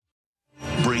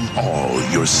all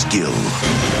your skill.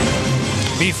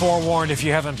 Be forewarned if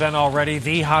you haven't been already,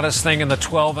 the hottest thing in the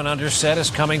 12 and under set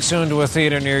is coming soon to a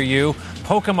theater near you.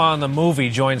 Pokemon the movie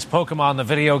joins Pokemon the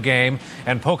video game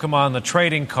and Pokemon the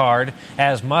trading card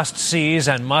as must-sees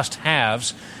and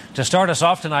must-haves. To start us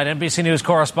off tonight, NBC News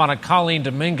correspondent Colleen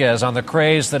Dominguez on the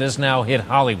craze that has now hit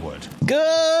Hollywood.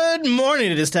 Good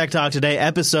morning. It is Tech Talk Today,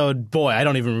 episode, boy, I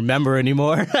don't even remember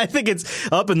anymore. I think it's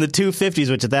up in the 250s,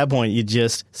 which at that point you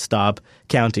just stop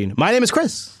counting. My name is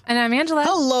Chris. And I'm Angela.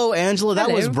 Hello, Angela.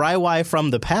 That was Bri-Y from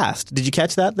the past. Did you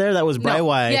catch that there? That was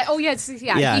Bri-Y. Yeah. Oh,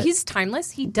 yeah. He's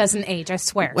timeless. He doesn't age, I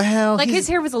swear. Well, like his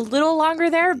hair was a little longer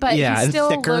there, but he still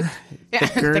thicker.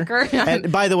 Thicker.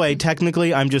 And by the way,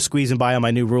 technically, I'm just squeezing by on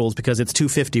my new rules because it's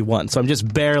 251, so I'm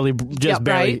just barely.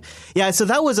 Right. Yeah, so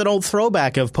that was an old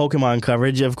throwback of Pokemon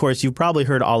coverage. Of course, you've probably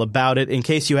heard all about it. In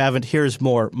case you haven't, here's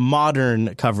more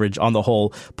modern coverage on the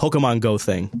whole Pokemon Go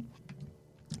thing.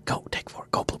 Go, take 4,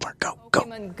 go, Bloomer, go.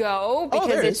 Pokemon Go,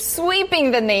 because it's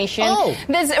sweeping the nation.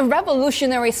 This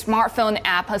revolutionary smartphone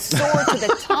app has soared to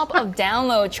the top of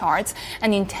download charts,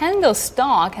 and Nintendo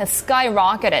stock has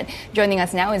skyrocketed. Joining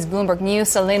us now is Bloomberg News'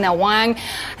 Selena Wang.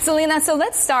 Selena, so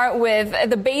let's start with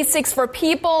the basics for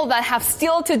people that have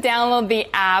still to download the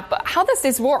app. How does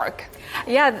this work?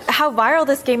 Yeah, how viral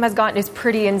this game has gotten is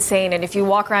pretty insane. And if you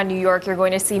walk around New York, you're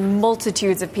going to see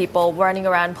multitudes of people running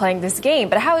around playing this game.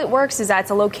 But how it works is that it's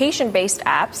a location-based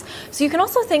app. So you can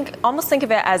also almost think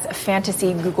of it as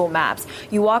fantasy Google Maps.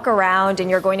 You walk around and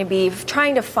you're going to be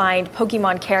trying to find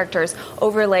Pokemon characters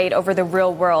overlaid over the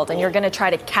real world. And you're going to try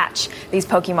to catch these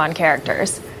Pokemon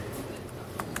characters.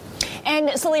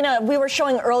 And Selena, we were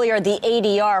showing earlier the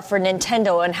ADR for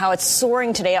Nintendo and how it's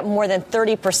soaring today up more than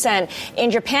 30%.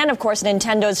 In Japan, of course,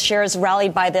 Nintendo's shares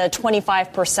rallied by the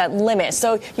 25% limit.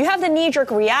 So you have the knee-jerk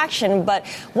reaction, but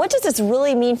what does this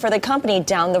really mean for the company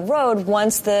down the road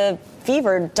once the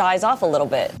fever dies off a little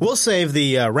bit? We'll save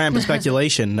the rampant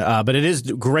speculation, but it is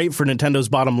great for Nintendo's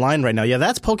bottom line right now. Yeah,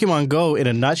 that's Pokemon Go in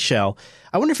a nutshell.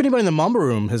 I wonder if anybody in the Mumble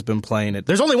Room has been playing it.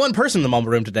 There's only one person in the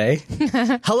Mumble Room today.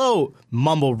 Hello,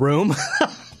 Mumble Room.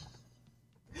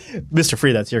 Mr.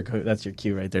 Free, that's your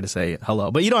cue right there to say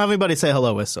hello. But you don't have anybody to say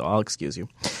hello with, so I'll excuse you.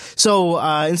 So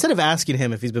instead of asking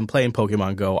him if he's been playing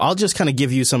Pokemon Go, I'll just kind of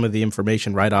give you some of the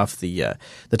information right off the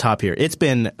top here. It's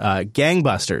been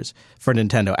gangbusters for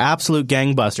Nintendo, absolute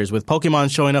gangbusters, with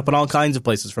Pokemon showing up in all kinds of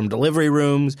places, from delivery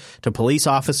rooms to police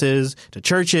offices to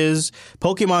churches.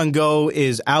 Pokemon Go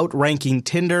is outranking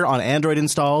Tinder on Android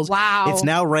installs. Wow. It's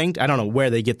now ranked, I don't know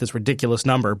where they get this ridiculous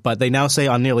number, but they now say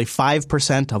on nearly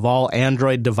 5% of all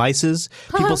Android devices,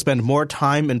 people spend more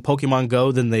time in Pokemon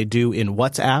Go than they do in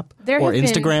WhatsApp or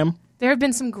Instagram. There have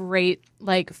been some great,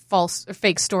 false or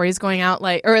fake stories going out,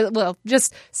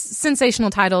 just sensational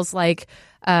titles like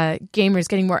gamers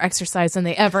getting more exercise than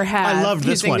they ever have. I love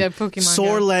this one.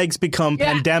 Sore Go. legs become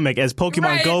pandemic as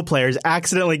Pokemon Go players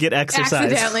accidentally get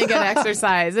exercise.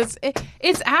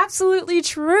 It's absolutely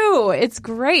true. It's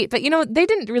great. But, they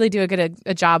didn't really do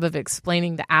a job of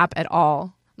explaining the app at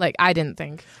all. I didn't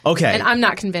think. Okay. And I'm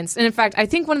not convinced. And in fact, I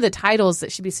think one of the titles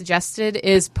that should be suggested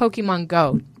is Pokemon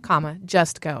Go,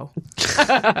 just go.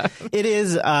 It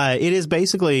is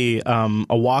basically a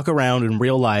walk around in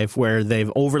real life where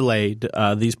they've overlaid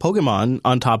these Pokemon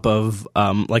on top of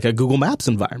a Google Maps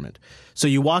environment. So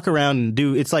you walk around and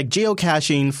it's like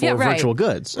geocaching for virtual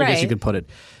goods, I guess you could put it.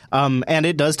 And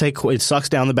it does it sucks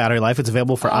down the battery life. It's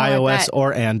available for iOS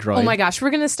or Android. Oh my gosh,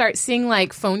 we're going to start seeing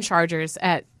phone chargers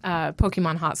at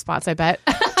Pokemon hotspots, I bet.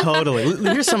 Totally.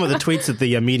 Here's some of the tweets that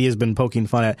the media has been poking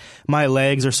fun at. My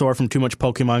legs are sore from too much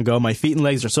Pokemon Go. My feet and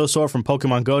legs are so sore from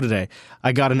Pokemon Go today.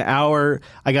 I got an hour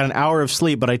of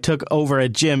sleep, but I took over a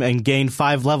gym and gained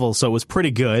 5 levels, so it was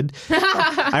pretty good.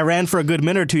 I ran for a good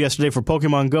minute or two yesterday for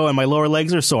Pokemon Go, and my lower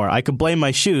legs are sore. I could blame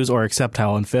my shoes or accept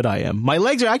how unfit I am. My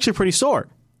legs are actually pretty sore,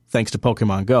 thanks to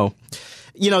Pokemon Go.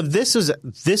 This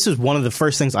is one of the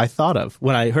first things I thought of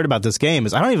when I heard about this game.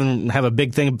 Is I don't even have a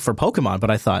big thing for Pokemon,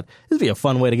 but I thought this would be a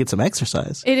fun way to get some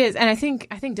exercise. It is, and I think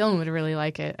Dylan would really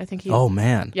like it. I think he. Oh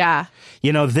man, yeah.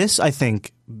 This I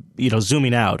think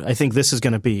zooming out, I think this is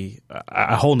going to be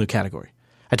a whole new category.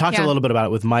 I talked a little bit about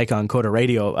it with Mike on Coda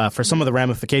Radio for some of the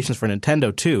ramifications for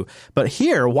Nintendo too. But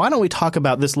here, why don't we talk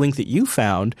about this link that you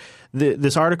found?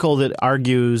 This article that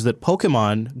argues that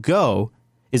Pokemon Go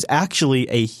is actually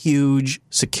a huge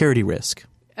security risk.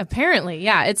 Apparently,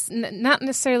 yeah. It's not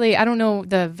necessarily, I don't know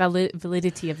the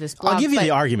validity of this blog. I'll give you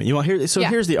the argument. You want to hear? So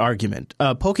here's the argument.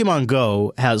 Pokemon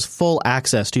Go has full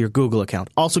access to your Google account.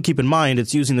 Also keep in mind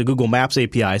it's using the Google Maps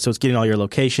API, so it's getting all your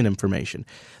location information.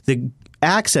 The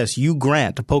access you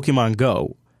grant to Pokemon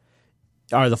Go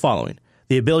are the following.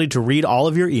 the ability to read all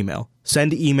of your email,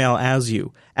 send email as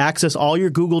you, access all your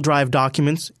Google Drive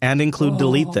documents and include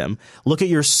delete them, look at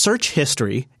your search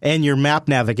history and your map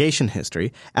navigation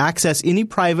history, access any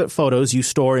private photos you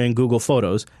store in Google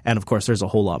Photos, and of course there's a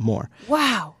whole lot more.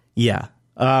 Wow. Yeah.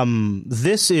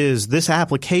 This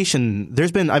application,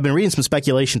 I've been reading some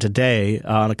speculation today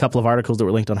on a couple of articles that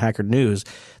were linked on Hacker News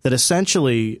that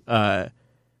essentially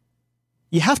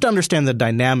you have to understand the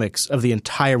dynamics of the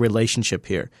entire relationship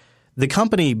here. The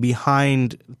company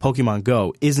behind Pokemon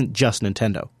Go isn't just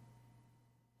Nintendo.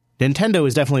 Nintendo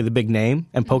is definitely the big name,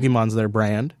 and Pokemon's their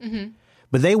brand. Mm-hmm.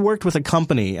 But they worked with a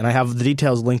company, and I have the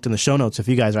details linked in the show notes if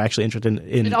you guys are actually interested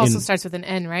in it also starts with an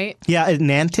N, right? Yeah,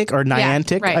 Niantic or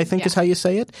Niantic, right, I think is how you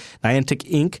say it. Niantic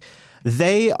Inc.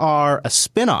 They are a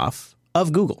spin-off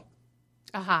of Google.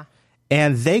 Uh-huh.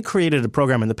 And they created a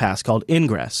program in the past called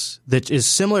Ingress that is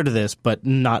similar to this, but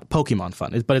not Pokemon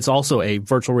fun. But it's also a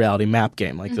virtual reality map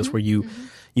game like this where you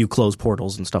close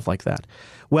portals and stuff like that.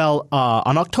 Well,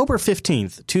 on October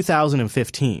 15th,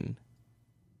 2015,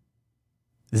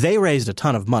 they raised a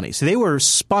ton of money. So they were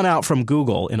spun out from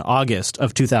Google in August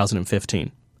of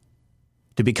 2015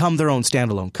 to become their own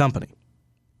standalone company.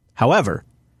 However,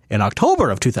 in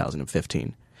October of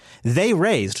 2015, they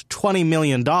raised $20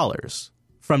 million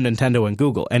from Nintendo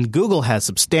and Google has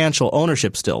substantial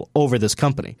ownership still over this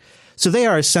company. So they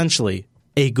are essentially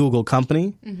a Google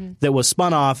company that was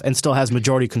spun off and still has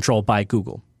majority control by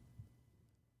Google.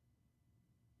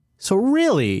 So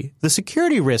really, the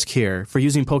security risk here for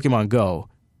using Pokemon Go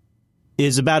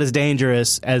is about as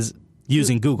dangerous as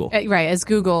using Google. Right, as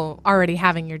Google already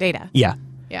having your data. Yeah.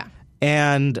 Yeah.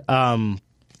 And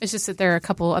it's just that there are a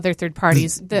couple other third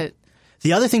parties that...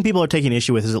 The other thing people are taking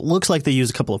issue with is it looks like they use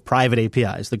a couple of private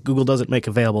APIs that Google doesn't make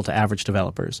available to average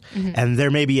developers. Mm-hmm. And there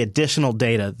may be additional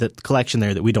data, collection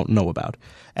there that we don't know about.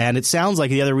 And it sounds like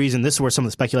the other reason, this is where some of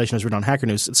the speculation was written on Hacker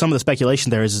News, some of the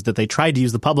speculation there is that they tried to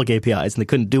use the public APIs and they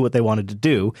couldn't do what they wanted to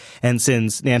do. And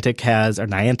since Niantic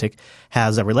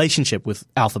has a relationship with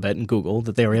Alphabet and Google,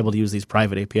 that they were able to use these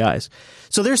private APIs.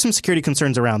 So there's some security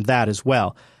concerns around that as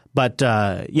well. But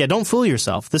don't fool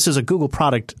yourself. This is a Google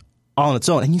product all on its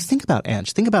own. And you think about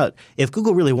if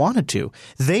Google really wanted to,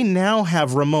 they now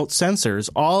have remote sensors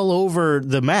all over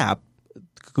the map,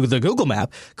 the Google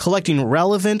map, collecting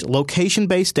relevant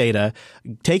location-based data,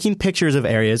 taking pictures of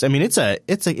areas. I mean, it's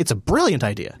a brilliant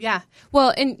idea. Yeah.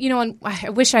 Well, and I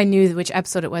wish I knew which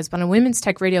episode it was, but on Women's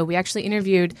Tech Radio, we actually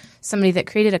interviewed somebody that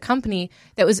created a company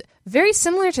that was very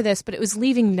similar to this, but it was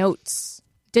leaving notes.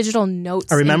 Digital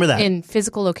notes I remember that. In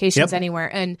physical locations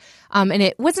anywhere. And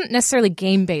it wasn't necessarily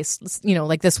game-based,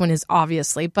 like this one is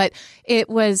obviously, but it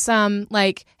was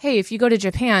like, hey, if you go to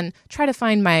Japan, try to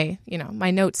find my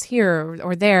notes here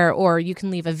or there, or you can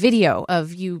leave a video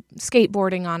of you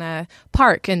skateboarding on a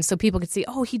park. And so people could see,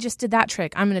 oh, he just did that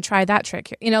trick. I'm going to try that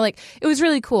trick. It was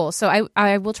really cool. So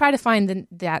I will try to find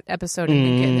that episode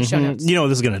and get in the show notes. You know what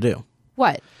this is going to do?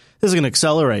 What? This is going to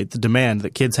accelerate the demand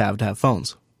that kids have to have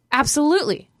phones.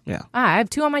 Absolutely. Yeah. I have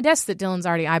 2 on my desk that Dylan's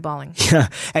already eyeballing. Yeah.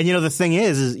 And the thing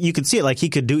is you could see it, like he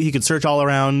could search all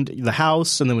around the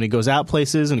house, and then when he goes out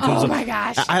places and comes oh my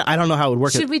gosh. I don't know how it would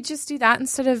work. Should we just do that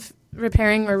instead of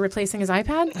repairing or replacing his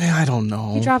iPad? I don't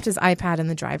know. He dropped his iPad in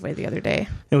the driveway the other day.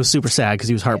 It was super sad because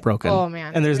he was heartbroken. Oh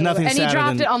man. And there's nothing sadder. And he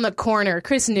dropped it on the corner.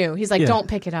 Chris knew. He's like, don't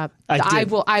pick it up. I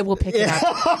will pick it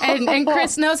up. And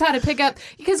Chris knows how to pick up,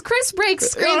 because Chris breaks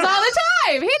screens all the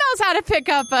time. He knows how to pick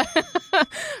up a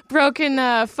broken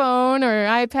phone or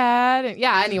iPad.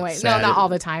 Yeah, anyway. Sad. No, not all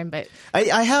the time, but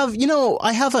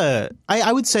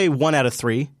I would say 1 out of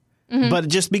 3. Mm-hmm. But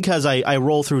just because I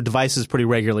roll through devices pretty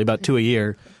regularly, about 2 a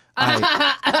year.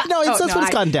 That's what it's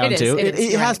gotten down to.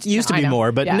 It used to be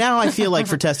more, but now I feel like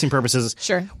for testing purposes,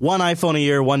 sure. 1 iPhone a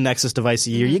year, 1 Nexus device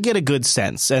a year, you get a good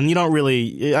sense, and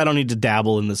I don't need to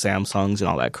dabble in the Samsungs and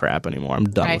all that crap anymore. I'm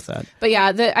done with that. But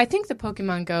yeah, I think the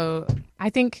Pokemon Go, I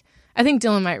think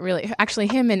Dylan might really, actually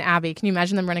him and Abby, can you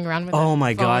imagine them running around with oh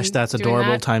my gosh, that's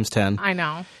adorable that? times 10. I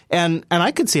know. And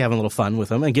I could see having a little fun with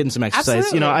them and getting some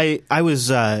exercise. Absolutely.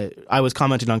 I was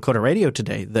commenting on Coda Radio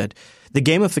today that the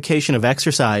gamification of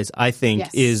exercise, I think,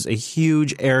 is a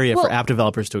huge area for app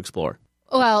developers to explore.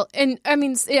 Well, and I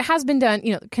mean, it has been done,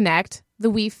 Connect, the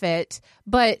Wii Fit,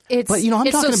 but it's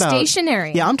so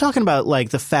stationary. Yeah, I'm talking about like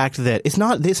the fact that it's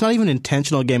not even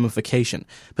intentional gamification,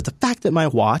 but the fact that my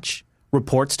watch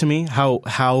reports to me how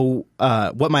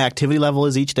what my activity level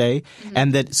is each day,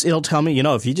 and that it'll tell me,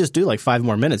 if you just do like 5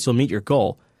 more minutes, you'll meet your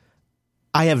goal.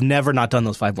 I have never not done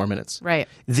those 5 more minutes. Right.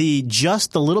 The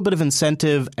little bit of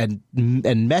incentive and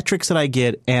metrics that I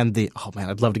get, and oh man,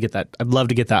 I'd love to get that. I'd love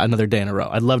to get that another day in a row.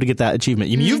 I'd love to get that achievement.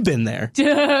 You've been there.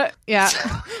 Yeah,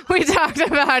 we talked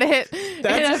about it in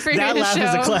a previous that laugh show.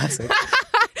 is a classic.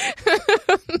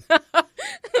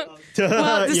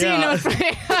 Well, just so you know, it's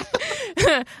funny.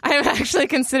 I'm actually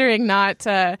considering not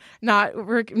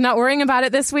worrying about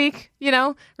it this week.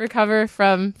 Recover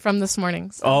from this morning.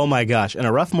 So. Oh my gosh, and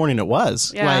a rough morning it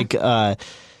was. Yeah.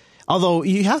 Although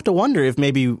you have to wonder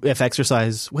if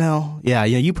exercise. Well, yeah,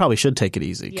 you probably should take it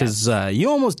easy because you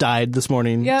almost died this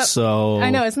morning. Yep. So I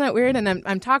know, isn't that weird? And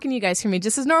I'm talking to you guys, hear me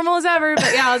just as normal as ever.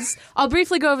 But yeah, I'll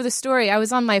briefly go over the story. I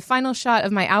was on my final shot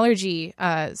of my allergy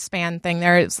span thing.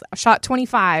 There, it's shot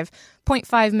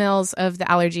 25.5 mils of the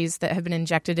allergies that have been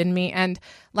injected in me. And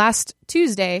last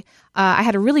Tuesday, I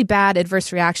had a really bad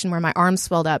adverse reaction where my arm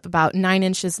swelled up about 9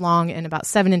 inches long and about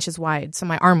 7 inches wide. So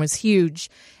my arm was huge.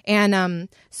 And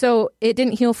so it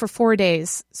didn't heal for 4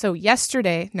 days. So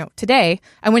today,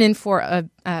 I went in for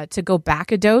to go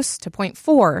back a dose to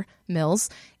 0.4 mils.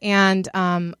 And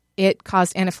it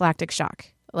caused anaphylactic shock.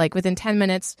 Like within 10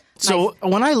 minutes. So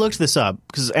when I looked this up,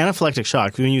 because anaphylactic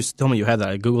shock, when you told me you had that,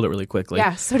 I Googled it really quickly.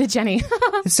 Yeah, so did Jenny.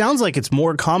 It sounds like it's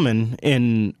more common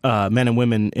in men and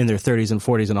women in their 30s and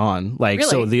 40s and on. Really?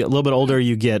 So the a little bit older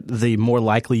you get, the more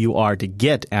likely you are to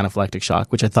get anaphylactic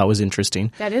shock, which I thought was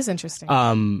interesting. That is interesting.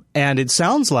 And it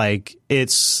sounds like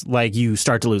it's like you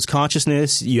start to lose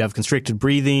consciousness, you have constricted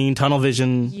breathing, tunnel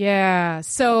vision. Yeah.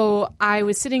 So I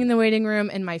was sitting in the waiting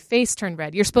room and my face turned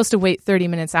red. You're supposed to wait 30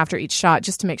 minutes after each shot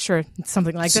just to make sure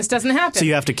something like this doesn't happen. So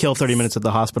you have to kill 30 minutes at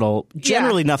the hospital.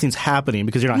 Generally, nothing's happening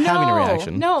because you're not having a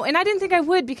reaction. No, and I didn't think I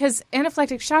would because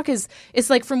anaphylactic shock is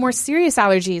like for more serious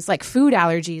allergies, like food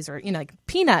allergies or, like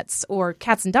peanuts or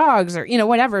cats and dogs or,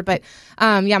 whatever. But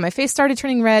my face started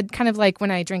turning red, kind of like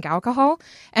when I drink alcohol.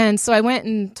 And so I went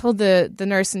and told the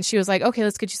nurse and she was like, okay,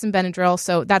 let's get you some Benadryl.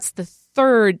 So that's the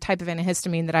third type of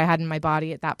antihistamine that I had in my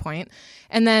body at that point.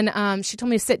 And then she told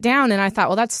me to sit down and I thought,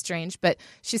 well, that's strange. But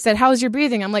she said, how is your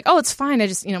breathing? I'm like, oh, it's fine. I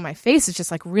just, my face is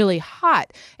just like really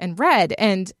hot and red.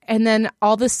 And then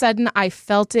all of a sudden I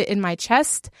felt it in my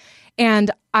chest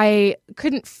and I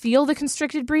couldn't feel the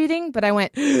constricted breathing, but I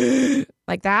went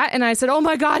like that. And I said, oh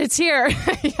my God, it's here.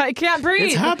 I can't breathe.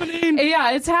 It's happening.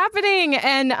 Yeah, it's happening.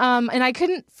 And I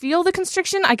couldn't feel the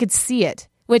constriction. I could see it,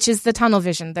 which is the tunnel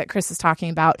vision that Chris is talking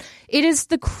about. It is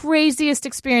the craziest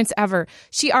experience ever.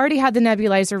 She already had the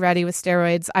nebulizer ready with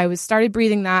steroids. I started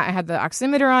breathing that. I had the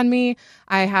oximeter on me.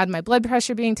 I had my blood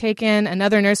pressure being taken.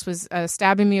 Another nurse was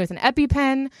stabbing me with an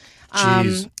EpiPen.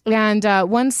 And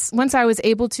once I was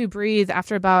able to breathe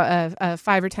after about a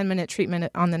 5 or 10 minute treatment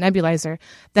on the nebulizer,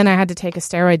 then I had to take a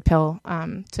steroid pill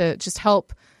to just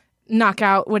help knock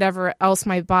out whatever else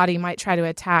my body might try to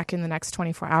attack in the next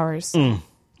 24 hours.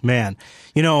 Man,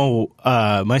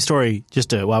 my story,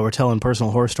 just while we're telling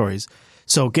personal horror stories.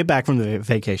 So get back from the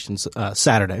vacations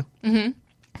Saturday. Mm-hmm.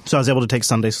 So I was able to take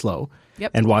Sunday slow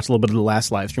and watch a little bit of the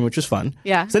last live stream, which was fun.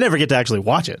 Yeah. So I never get to actually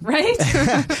watch it. Right.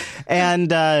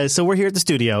 And so we're here at the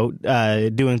studio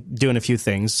doing a few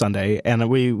things Sunday, and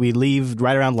we leave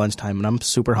right around lunchtime, and I'm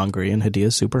super hungry, and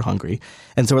Hadia's super hungry.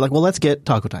 And so we're like, well, let's get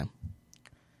taco time.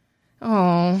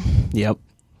 Oh. Yep.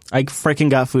 I freaking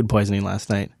got food poisoning last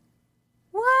night.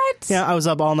 What? Yeah, I was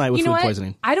up all night with food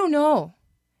poisoning. I don't know.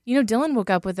 Dylan woke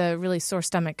up with a really sore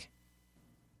stomach.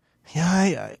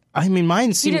 Yeah, I mean,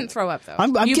 mine seemed... He didn't throw up, though.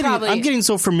 I'm getting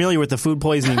so familiar with the food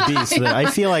poisoning beast that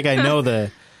I feel like I know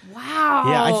the... Wow.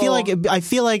 Yeah, I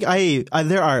feel like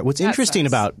there are... What's interesting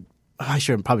about... I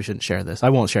probably shouldn't share this. I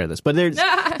won't share this. But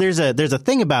there's a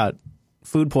thing about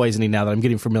food poisoning now that I'm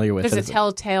getting familiar with. There's a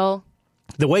telltale...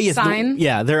 The way you sign?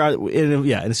 there are.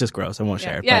 It's just gross. I won't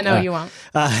share it. Yeah, no, you won't.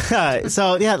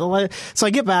 So I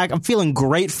get back. I'm feeling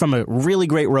great from a really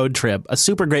great road trip, a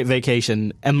super great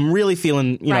vacation. I'm really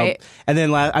feeling, know, and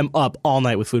then I'm up all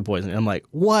night with food poisoning. I'm like,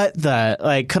 what the?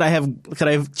 Like, could I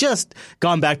have just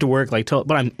gone back to work? But other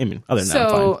than that, I'm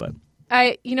fine. But.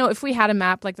 If we had a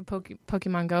map like the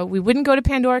Pokemon Go, we wouldn't go to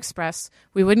Pandora Express.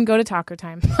 We wouldn't go to Taco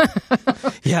Time.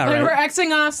 Yeah, right. We're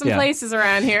Xing off some places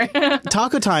around here.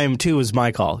 Taco Time too was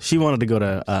my call. She wanted to go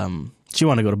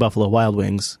to Buffalo Wild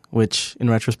Wings, which in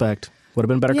retrospect would have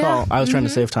been a better call. I was trying to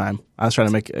save time. I was trying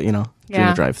to make do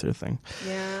the drive-through thing.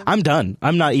 Yeah. I'm done.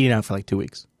 I'm not eating out for like 2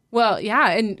 weeks. Well,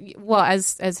 yeah, and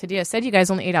as Hadia said, you guys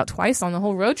only ate out twice on the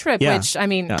whole road trip, which I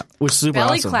mean, which is super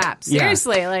belly awesome. clap.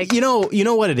 Seriously, like you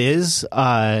know what it is.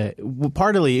 Most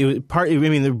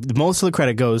of the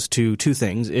credit goes to two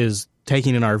things: is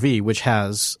taking an RV, which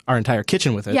has our entire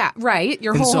kitchen with it. Yeah, right.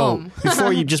 Your whole home.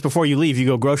 Before you leave, you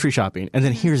go grocery shopping, and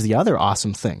then here's the other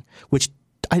awesome thing, which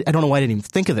I don't know why I didn't even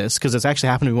think of this, because it's actually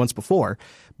happened to me once before.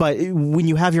 But when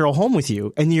you have your own home with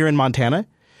you and you're in Montana,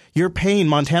 you're paying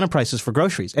Montana prices for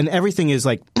groceries, and everything is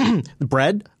like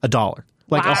bread, $1.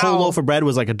 Like a whole loaf of bread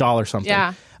was like $1 something.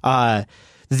 Yeah.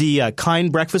 The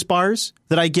Kind breakfast bars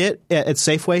that I get at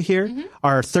Safeway here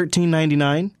are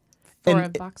 $13.99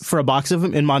 for a box of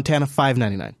them. In Montana,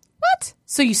 $5.99. What?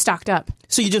 So you stocked up.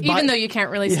 So you just even though you can't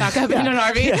really stock up in an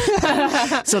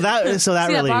RV. So that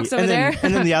really. That box over there?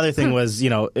 And then the other thing was,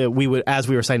 we would, as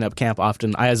we were setting up camp,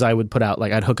 often as I would put out,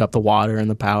 like I'd hook up the water and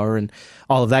the power and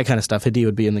all of that kind of stuff. Hadi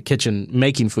would be in the kitchen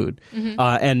making food,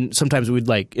 and sometimes we'd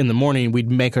in the morning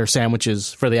we'd make our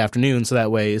sandwiches for the afternoon, so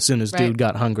that way as soon as dude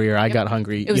got hungry or I got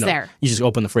hungry, it was there. You just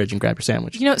open the fridge and grab your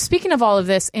sandwich. Speaking of all of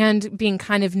this and being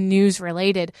kind of news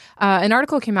related, an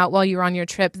article came out while you were on your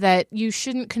trip that you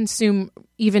shouldn't consume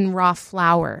even raw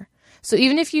flour. So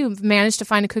even if you've managed to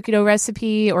find a cookie dough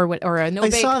recipe or a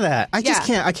no-bake... I saw that. I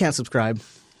can't subscribe.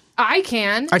 I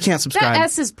can. I can't subscribe. That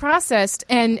S is processed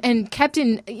and kept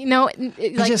in,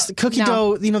 cookie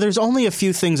dough, there's only a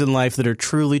few things in life that are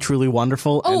truly, truly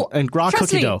wonderful. And raw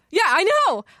cookie dough. Yeah, I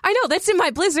know. That's in my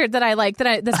Blizzard that I like,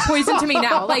 that's poison to me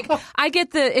now. I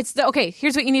get okay,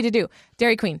 here's what you need to do.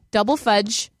 Dairy Queen, double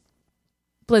fudge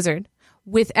Blizzard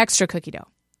with extra cookie dough.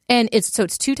 And it's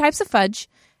 2 types of fudge,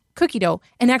 cookie dough,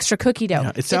 and extra cookie dough.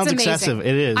 Yeah, it sounds excessive.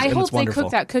 It is. I hope they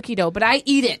cook that cookie dough, but I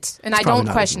eat it, and I don't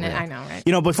question it. I know,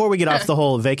 right? Before we get off the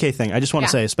whole vacay thing, I just want to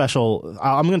say a special...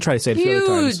 I'm going to try to say it a few other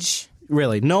times.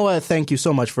 Really. Noah, thank you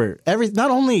so much for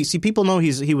not only... See, people know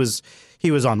he was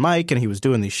on mic, and he was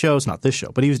doing these shows. Not this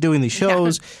show, but he was doing these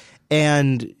shows,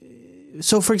 and...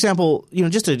 So, for example,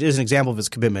 just as an example of his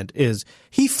commitment is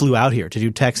he flew out here to do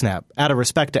TechSnap out of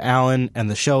respect to Alan and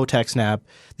the show TechSnap,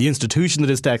 the institution that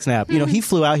is TechSnap. He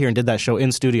flew out here and did that show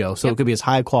in studio, so it could be as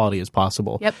high quality as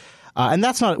possible. Yep. And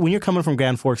that's not, when you're coming from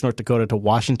Grand Forks, North Dakota to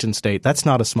Washington State, that's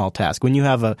not a small task. When you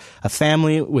have a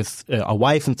family with a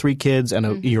wife and 3 kids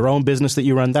and your own business that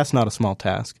you run, that's not a small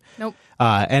task. Nope.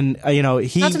 Not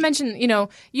to mention,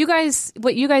 you guys,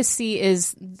 what you guys see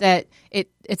is that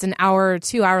it's an hour or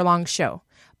 2 hour long show.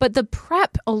 But the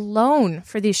prep alone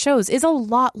for these shows is a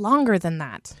lot longer than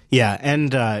that. Yeah,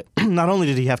 and not only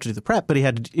did he have to do the prep, but he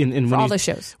had to, for all the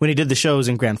shows. When he did the shows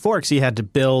in Grand Forks, he had to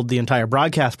build the entire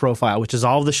broadcast profile, which is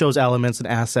all of the show's elements and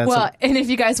assets. Well, and if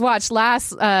you guys watched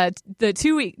the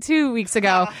 2 weeks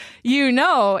ago,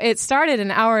 it started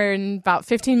an hour and about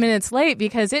 15 minutes late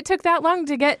because it took that long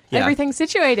to get everything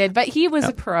situated. But he was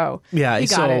a pro. Yeah, he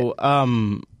got it.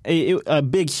 A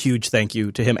big, huge thank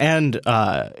you to him. And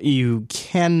you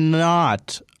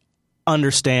cannot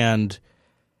understand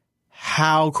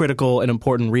how critical and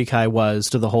important Rikai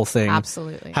was to the whole thing.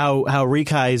 Absolutely. How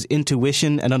Rikai's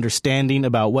intuition and understanding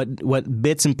about what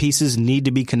bits and pieces need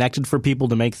to be connected for people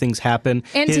to make things happen.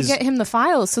 And to get him the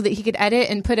files so that he could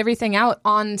edit and put everything out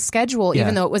on schedule,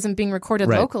 even though it wasn't being recorded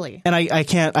locally. And I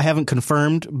haven't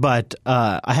confirmed, but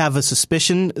I have a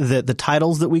suspicion that the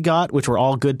titles that we got, which were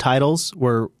all good titles,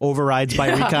 were overrides by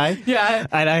Rikai. Yeah.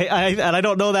 And I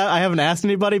don't know that. I haven't asked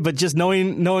anybody, but just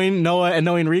knowing Noah and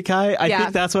knowing Rikai, I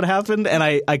think that's what happened. And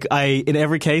I in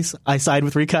every case I side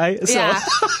with Rikai. So. Yeah,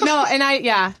 no, and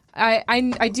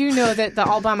I do know that the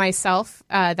All By Myself,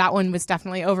 that one was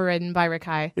definitely overridden by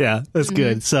Rikai. Yeah, that's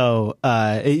good. So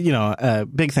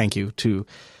big thank you to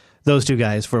those 2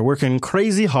 guys for working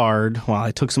crazy hard while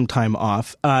I took some time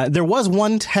off. There was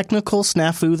one technical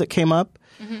snafu that came up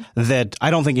that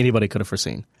I don't think anybody could have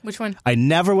foreseen. Which one? I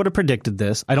never would have predicted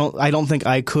this. I don't think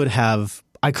I could have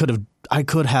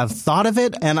thought of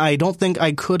it, and I don't think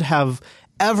I could have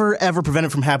ever prevented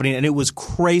it from happening, and it was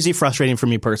crazy frustrating for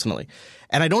me personally.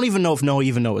 And I don't even know if Noah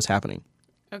even know it was happening.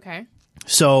 Okay.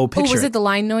 So picture was it the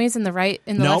line noise in the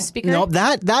left speaker? No,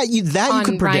 that you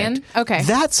could predict. Ryan? Okay.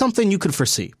 That's something you could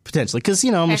foresee, potentially, because,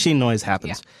 machine noise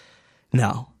happens. Yeah.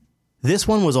 No. This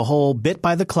one was a whole bit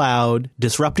by the cloud,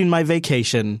 disrupting my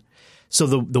vacation. So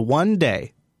the one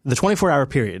day, the 24-hour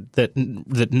period that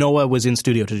Noah was in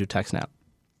studio to do TechSnap,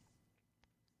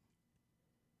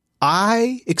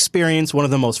 I experienced one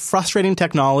of the most frustrating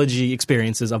technology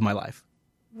experiences of my life.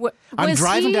 I'm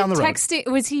driving down the road.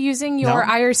 Was he using your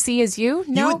IRC as you?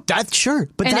 No, sure,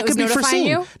 but and that could be foreseen.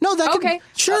 You? No,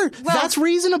 that's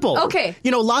reasonable. Okay,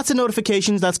 lots of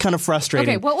notifications. That's kind of frustrating.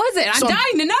 Okay, what was it? I'm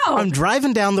dying to know. I'm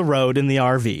driving down the road in the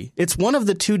RV. It's one of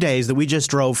the 2 days that we just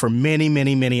drove for many,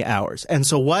 many, many hours. And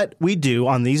so what we do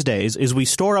on these days is we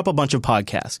store up a bunch of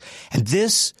podcasts. And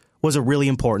this was a really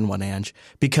important one, Ange,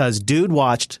 because dude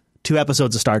watched 2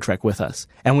 episodes of Star Trek with us.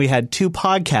 And we had 2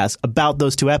 podcasts about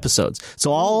those 2 episodes.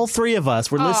 So all 3 of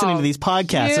us were listening to these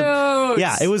podcasts.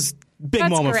 Cute. It was big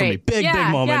moment for me. Big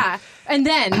moment. Yeah. And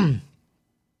then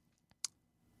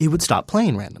it would stop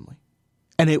playing randomly,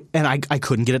 and I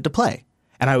couldn't get it to play.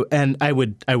 And I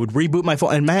would reboot my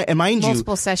phone, and mind you,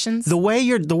 multiple sessions. The way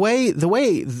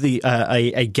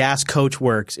a gas coach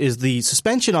works is the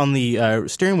suspension on the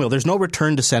steering wheel. There's no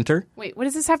return to center. Wait, what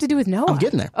does this have to do with Noah? I'm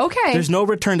getting there. Okay. There's no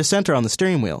return to center on the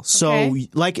steering wheel. So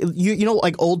like you know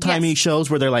like old timey shows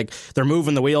where they're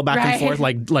moving the wheel back and forth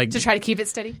like to try to keep it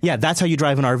steady. Yeah, that's how you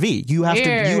drive an RV. You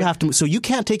have to. So you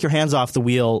can't take your hands off the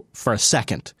wheel for a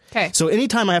second. Okay. So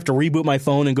anytime I have to reboot my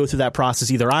phone and go through that process,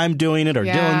 either I'm doing it or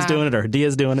Dylan's doing it or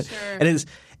Dia's doing it. Sure.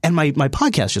 And my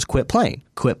podcast just quit playing.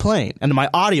 And my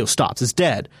audio stops. It's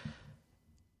dead.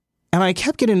 And I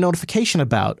kept getting a notification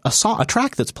about a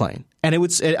track that's playing. And it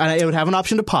would have an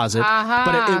option to pause it,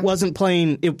 but it wasn't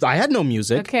playing. I had no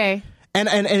music. Okay. And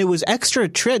it was extra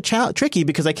tricky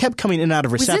because I kept coming in and out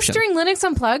of reception. Was this during Linux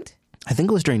Unplugged? I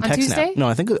think it was during TechSnap. No,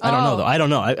 I don't know though. I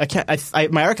don't know. I can't.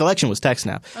 My recollection was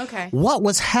TechSnap. Okay. What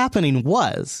was happening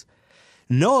was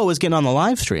Noah was getting on the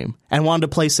live stream and wanted to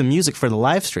play some music for the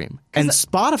live stream, and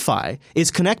Spotify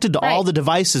is connected to all the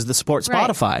devices that support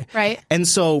Spotify. Right. And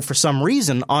so for some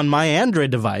reason on my Android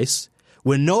device,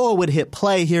 when Noah would hit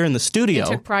play here in the studio,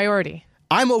 it took priority.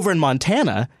 I'm over in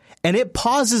Montana. And it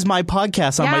pauses my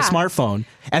podcast on my smartphone.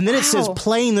 And then it says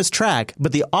playing this track,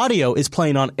 but the audio is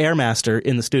playing on AirMaster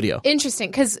in the studio.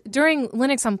 Interesting, because during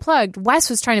Linux Unplugged, Wes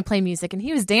was trying to play music and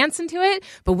he was dancing to it,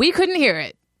 but we couldn't hear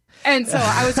it. And so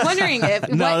I was wondering if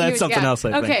that's something else.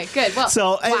 I think. Okay, good. Well,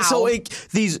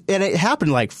 it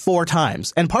happened like 4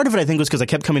 times, and part of it I think was because I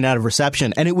kept coming out of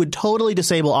reception, and it would totally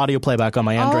disable audio playback on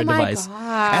my Android device.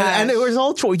 And it was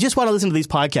all true. We just want to listen to these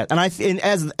podcasts,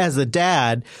 and as a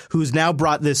dad who's now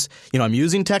brought this, I'm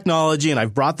using technology, and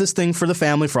I've brought this thing for the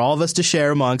family for all of us to share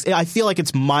amongst. I feel like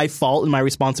it's my fault and my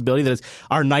responsibility that it's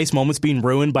our nice moments being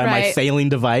ruined by my failing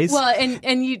device. Well,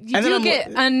 and you do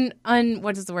get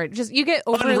what is the word? Just you get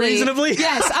overly.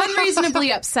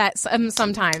 Unreasonably upset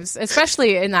sometimes,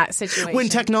 especially in that situation. When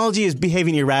technology is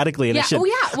behaving erratically. And it should.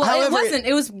 Well, however, it wasn't.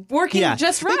 It was working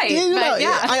just right.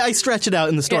 I stretch it out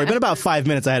in the story, but in about 5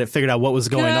 minutes I had it figured out what was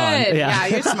going on. Yeah,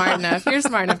 you're smart enough. You're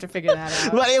smart enough to figure that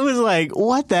out. But it was like,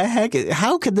 what the heck?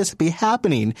 How could this be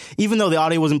happening? Even though the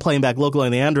audio wasn't playing back locally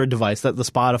on the Android device, that the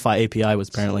Spotify API was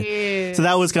apparently. Jeez. So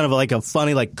that was kind of like a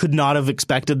funny, could not have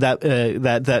expected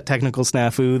that technical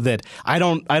snafu that I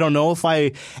don't know if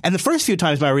I. And the first few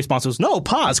times my response was, no,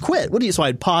 pause, quit. So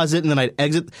I'd pause it and then I'd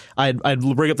exit. I'd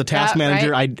bring up the task manager.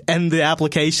 Right. I'd end the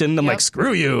application. I'm like,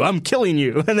 screw you. I'm killing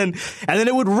you. And then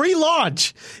it would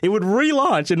relaunch. It would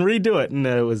relaunch and redo it. And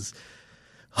it was,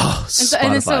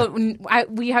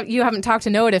 you haven't talked to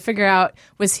Noah to figure out,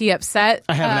 was he upset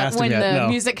I haven't asked when him yet, the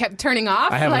music kept turning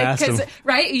off? I haven't asked him.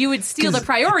 Right? You would steal the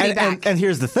priority back. And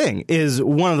here's the thing, is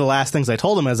one of the last things I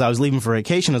told him as I was leaving for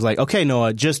vacation is like, okay,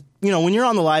 Noah, just, when you're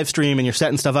on the live stream and you're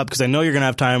setting stuff up, because I know you're going to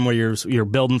have time where you're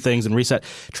building things and reset,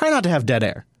 try not to have dead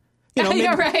air. Maybe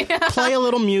play a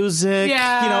little music, so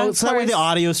that way the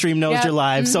audio stream knows you're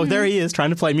live. Mm-hmm. So there he is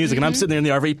trying to play music, and I'm sitting there in the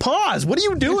RV. Pause! What are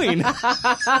you doing?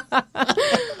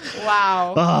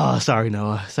 Wow. Oh, sorry,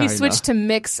 Noah. He switched to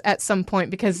mix at some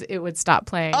point because it would stop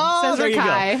playing. Oh, there you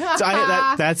go.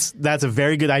 So that's a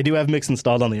very good. I do have mix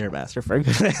installed on the AirMaster.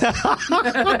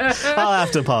 I'll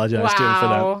have to apologize to him for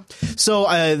that. So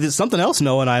there's something else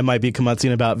Noah and I might be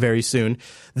commenting about very soon.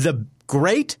 The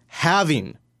great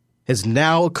halving has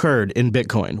now occurred in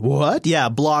Bitcoin. What? Yeah,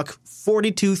 block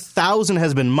 42,000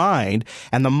 has been mined,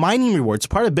 and the mining rewards,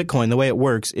 part of Bitcoin, the way it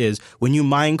works is when you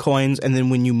mine coins and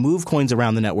then when you move coins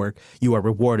around the network, you are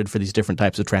rewarded for these different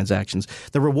types of transactions.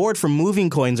 The reward for moving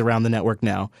coins around the network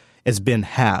now has been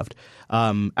halved.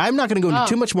 I'm not going to go into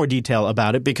too much more detail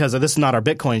about it because this is not our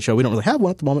Bitcoin show. We don't really have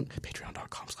one at the moment.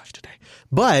 Patreon.com/today.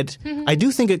 But I do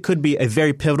think it could be a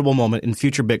very pivotal moment in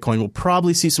future Bitcoin. We'll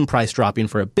probably see some price dropping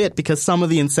for a bit because some of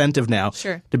the incentive now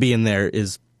to be in there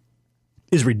is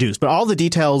reduced. But all the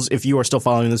details, if you are still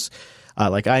following this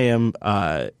like I am,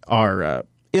 are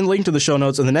in link to the show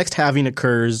notes. And the next halving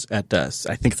occurs at, I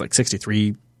think it's like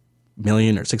 63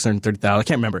 million or 630,000. I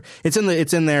can't remember. It's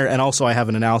in there. And also I have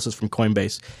an analysis from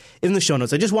Coinbase in the show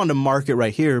notes. I just wanted to mark it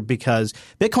right here because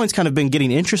Bitcoin's kind of been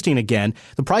getting interesting again.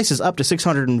 The price is up to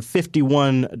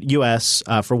 651 US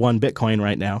for one Bitcoin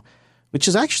right now, which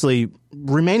is actually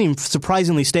remaining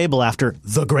surprisingly stable after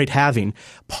the great halving.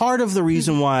 Part of the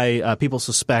reason why people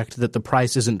suspect that the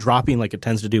price isn't dropping like it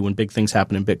tends to do when big things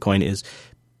happen in Bitcoin is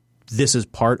this is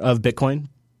part of Bitcoin.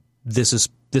 This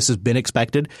has been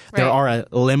expected. Right. There are a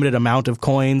limited amount of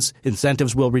coins.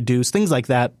 Incentives will reduce, things like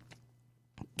that.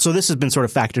 So this has been sort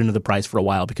of factored into the price for a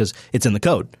while because it's in the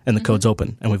code and the code's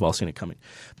open and we've all seen it coming.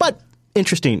 But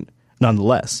interesting.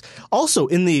 nonetheless. Also,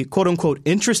 in the quote-unquote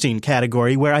interesting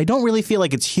category, where I don't really feel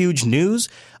like it's huge news,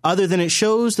 other than it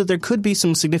shows that there could be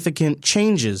some significant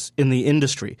changes in the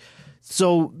industry.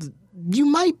 So you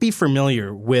might be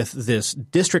familiar with this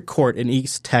district court in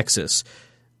East Texas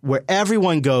where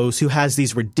everyone goes who has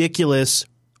these ridiculous,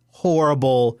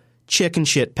 horrible, chicken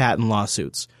shit patent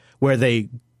lawsuits where they, in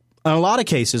a lot of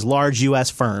cases, large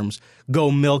U.S. firms go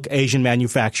milk Asian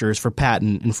manufacturers for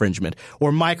patent infringement,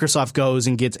 or Microsoft goes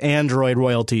and gets Android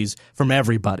royalties from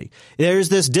everybody. There's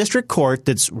this district court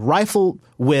that's rife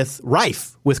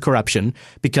with corruption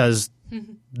because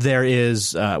there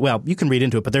is, you can read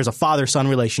into it, but there's a father-son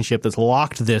relationship that's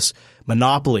locked this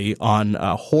monopoly on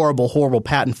horrible, horrible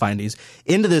patent findings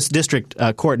into this district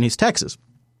court in East Texas.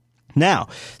 Now,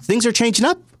 things are changing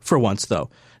up for once, though.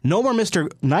 No more Mr.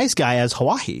 Nice Guy as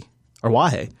Wahe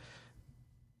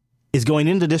is going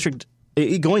into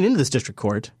this district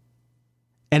court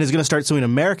and is going to start suing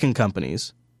American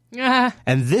companies.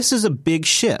 And this is a big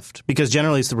shift because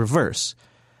generally it's the reverse.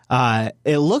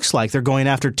 It looks like they're going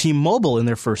after T-Mobile in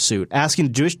their first suit,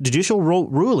 asking judicial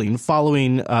ruling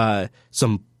following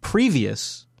some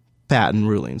previous patent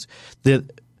rulings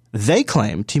that they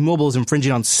claim T-Mobile is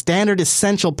infringing on standard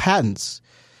essential patents.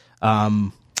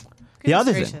 The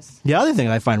other thing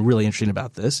I find really interesting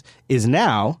about this is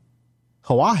now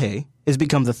Huawei has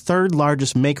become the third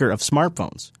largest maker of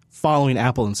smartphones, following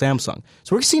Apple and Samsung.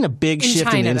 So we're seeing a big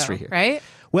shift in the industry here, right?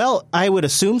 Well, I would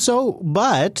assume so,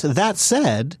 but that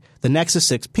said, the Nexus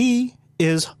 6P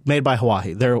is made by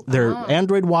Huawei. Their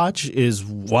Android watch is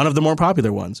one of the more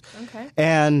popular ones. Okay.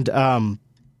 And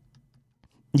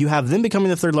you have them becoming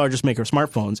the third largest maker of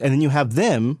smartphones, and then you have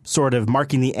them sort of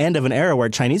marking the end of an era where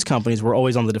Chinese companies were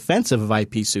always on the defensive of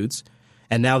IP suits,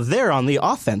 and now they're on the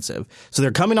offensive. So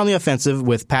they're coming on the offensive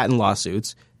with patent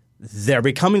lawsuits. They're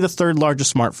becoming the third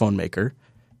largest smartphone maker.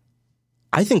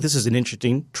 I think this is an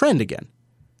interesting trend again.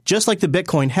 Just like the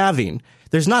Bitcoin halving,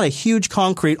 there's not a huge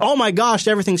concrete, oh my gosh,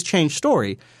 everything's changed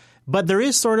story, but there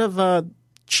is sort of a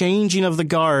changing of the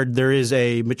guard. There is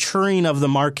a maturing of the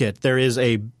market. There is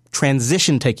a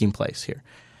transition taking place here.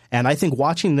 And I think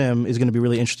watching them is going to be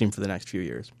really interesting for the next few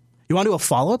years. You want to do a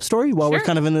follow-up story while we're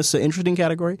kind of in this interesting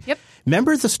category? Yep.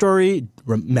 Remember the story –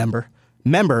 remember,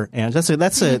 and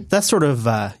that's sort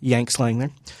of Yank slang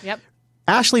there. Yep.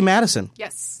 Ashley Madison.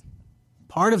 Yes.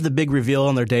 Part of the big reveal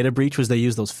on their data breach was they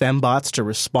used those fembots to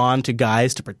respond to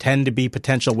guys to pretend to be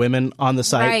potential women on the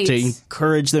site to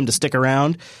encourage them to stick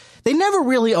around. They never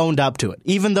really owned up to it,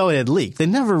 even though it had leaked. They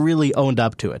never really owned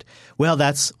up to it. Well,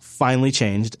 that's finally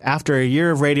changed. After a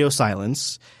year of radio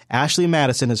silence, Ashley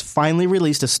Madison has finally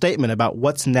released a statement about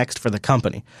what's next for the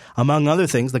company. Among other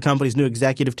things, the company's new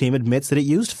executive team admits that it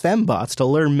used fembots to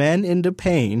lure men into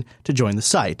paying to join the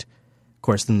site. Of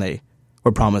course, then they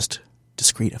were promised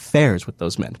discreet affairs with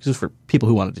those men. This was for people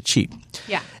who wanted to cheat.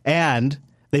 Yeah. And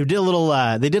they did a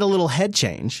little head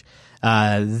change.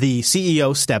 The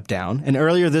CEO stepped down, and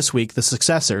earlier this week, the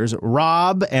successors,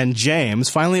 Rob and James,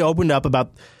 finally opened up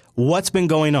about what's been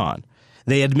going on.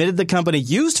 They admitted the company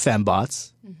used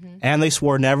fembots, and they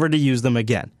swore never to use them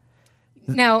again.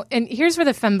 Now, and here's where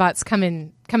the fembots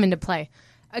come into play.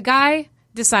 A guy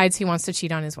decides he wants to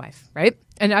cheat on his wife, right?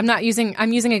 And I'm using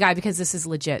a guy because this is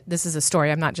legit. This is a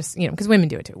story. I'm not just, because women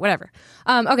do it too, whatever.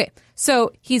 Okay.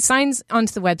 So he signs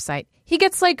onto the website. He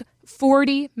gets like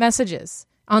 40 messages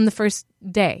on the first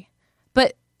day,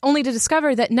 but only to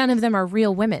discover that none of them are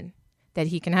real women that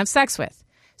he can have sex with.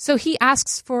 So he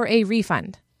asks for a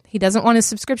refund. He doesn't want his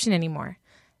subscription anymore.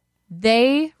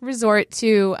 They resort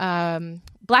to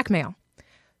blackmail.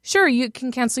 Sure, you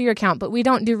can cancel your account, but we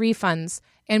don't do refunds,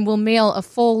 and we'll mail a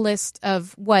full list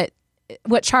of what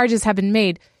charges have been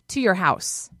made to your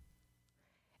house.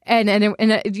 And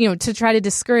to try to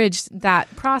discourage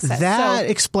that process. That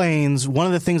explains one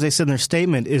of the things they said in their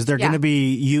statement is they're going to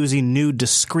be using new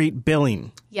discrete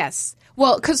billing. Yes.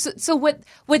 Well, so what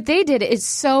they did is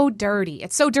so dirty.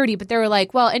 It's so dirty, but they were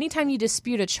like, well, anytime you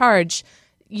dispute a charge,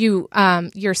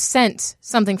 you're sent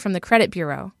something from the credit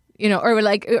bureau. Or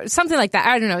like something like that.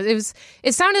 I don't know.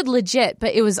 It sounded legit,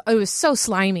 but it was so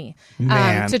slimy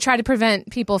to try to prevent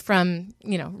people from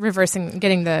reversing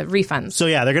getting the refunds. So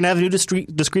yeah, they're going to have new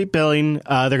discrete billing.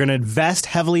 They're going to invest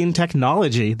heavily in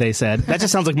technology. They said that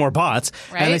just sounds like more bots,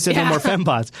 right? And they said no more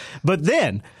fembots. But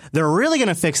then they're really going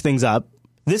to fix things up.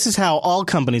 This is how all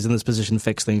companies in this position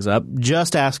fix things up.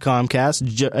 Just ask Comcast,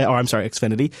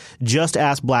 Xfinity. Just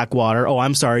ask Blackwater. Oh,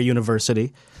 I'm sorry,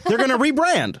 University. They're going to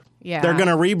rebrand. Yeah. They're going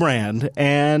to rebrand,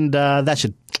 and that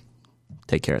should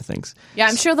take care of things. Yeah,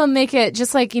 I'm sure they'll make it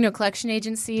just like, collection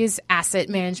agencies, asset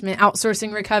management,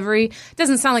 outsourcing recovery.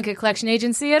 Doesn't sound like a collection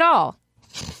agency at all.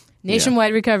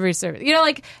 Nationwide Recovery Service. You know,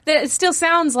 like that. It still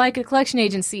sounds like a collection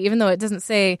agency, even though it doesn't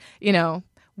say, you know,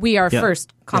 we are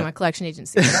first, collection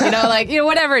agency. You know, like, you know,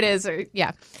 whatever it is. Or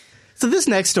So this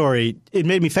next story, it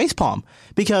made me facepalm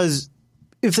because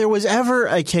if there was ever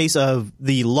a case of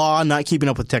the law not keeping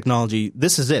up with technology,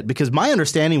 this is it. Because my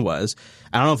understanding was,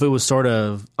 I don't know if it was sort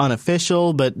of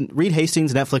unofficial, but Reed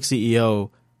Hastings, Netflix CEO,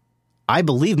 I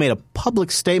believe made a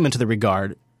public statement to the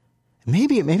regard.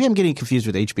 Maybe I'm getting confused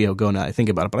with HBO Go now that I think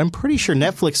about it, but I'm pretty sure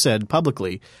Netflix said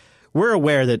publicly, we're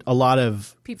aware that a lot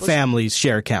of families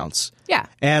share accounts. Yeah.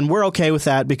 And we're okay with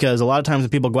that because a lot of times when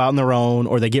people go out on their own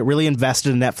or they get really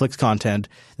invested in Netflix content,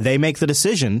 they make the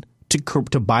decision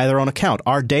to buy their own account.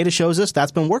 Our data shows us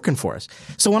that's been working for us.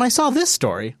 So when I saw this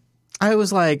story, I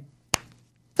was like,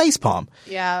 facepalm.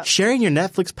 Yeah. Sharing your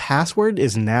Netflix password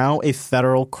is now a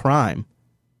federal crime.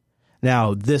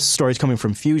 Now, this story is coming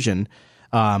from Fusion,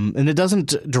 and it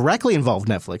doesn't directly involve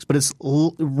Netflix, but it's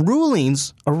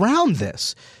rulings around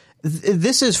this.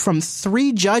 This is from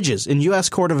 3 judges in U.S.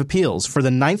 Court of Appeals for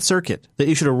the Ninth Circuit that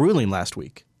issued a ruling last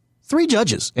week. 3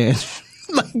 judges. And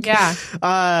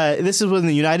this is in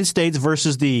the United States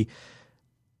versus the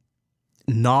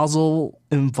Nozzle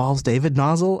involves David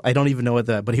Nozzle. I don't even know what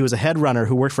that, but he was a head runner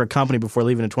who worked for a company before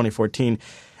leaving in 2014.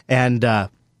 And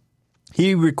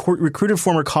he recruited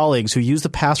former colleagues who used the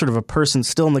password of a person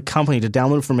still in the company to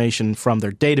download information from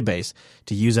their database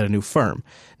to use at a new firm.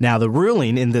 Now, the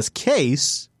ruling in this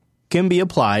case can be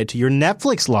applied to your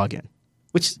Netflix login,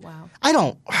 which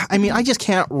I just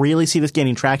can't really see this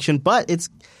gaining traction, but it's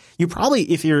you probably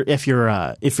if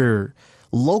your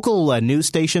local news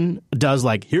station does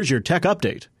like here's your tech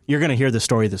update, you're going to hear this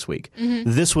story this week.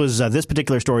 Mm-hmm. This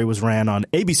particular story was ran on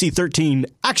ABC 13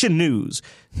 Action News.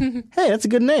 Hey, that's a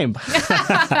good name.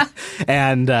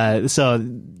 And so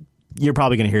you're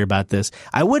probably going to hear about this.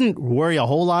 I wouldn't worry a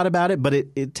whole lot about it, but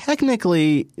it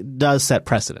technically does set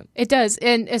precedent. It does,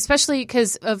 and especially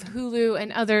because of Hulu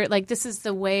and other, like, this is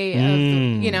the way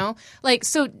of, you know? Like,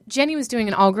 so Jenny was doing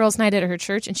an all-girls night at her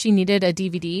church, and she needed a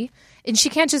DVD, and she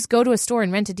can't just go to a store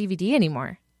and rent a DVD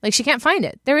anymore. Like, she can't find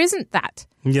it. There isn't that.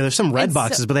 Yeah, there's some red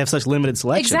boxes, but they have such limited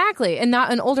selection. Exactly, and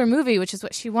not an older movie, which is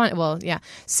what she wanted. Well, yeah.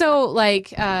 So,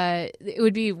 like, it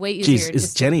would be way easier. Jeez,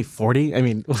 is Jenny 40? I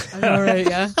mean... All right,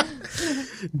 yeah.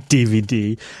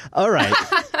 DVD. All right.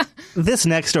 This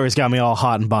next story's got me all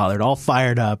hot and bothered, all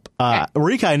fired up.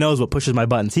 Rikai knows what pushes my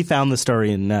buttons. He found the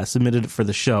story and submitted it for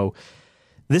the show.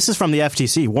 This is from the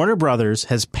FTC. Warner Brothers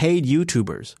has paid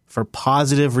YouTubers for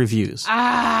positive reviews.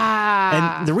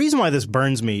 And the reason why this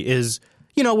burns me is,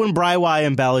 you know, when Breiwai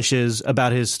embellishes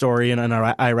about his story in an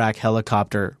Iraq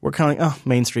helicopter, we're kind of like, oh,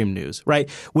 mainstream news, right?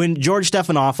 When George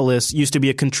Stephanopoulos used to be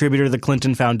a contributor to the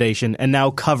Clinton Foundation and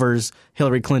now covers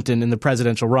Hillary Clinton in the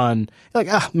presidential run, you're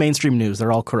like, mainstream news,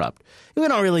 they're all corrupt. We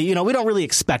don't really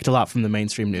expect a lot from the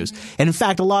mainstream news. And in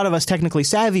fact, a lot of us technically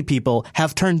savvy people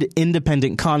have turned to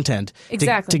independent content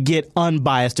to get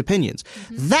unbiased opinions.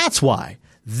 That's why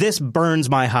this burns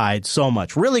my hide so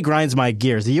much, really grinds my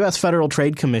gears. The U.S. Federal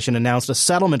Trade Commission announced a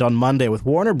settlement on Monday with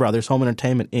Warner Brothers Home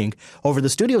Entertainment, Inc. over the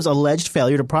studio's alleged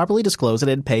failure to properly disclose that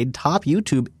it had paid top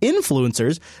YouTube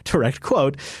influencers, direct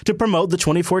quote, to promote the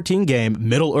 2014 game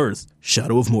Middle-earth: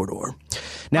 Shadow of Mordor.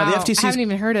 Now, the FTC... I haven't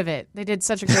even heard of it. They did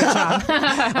such a great job.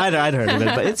 I'd heard of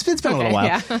it, but it's been a little while.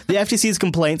 Yeah. The FTC's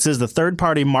complaint says the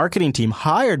third-party marketing team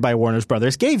hired by Warner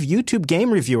Brothers gave YouTube game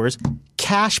reviewers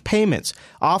cash payments,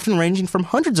 often ranging from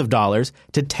hundreds of dollars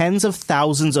to tens of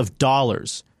thousands of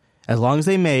dollars, as long as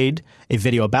they made a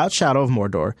video about Shadow of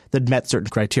Mordor that met certain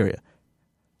criteria.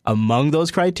 Among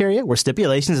those criteria were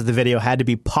stipulations that the video had to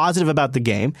be positive about the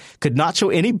game, could not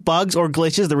show any bugs or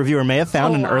glitches the reviewer may have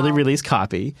found in an early release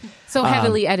copy. So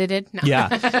heavily edited. No.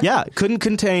 Yeah. Couldn't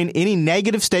contain any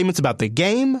negative statements about the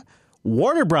game,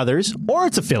 Warner Brothers, or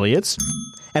its affiliates,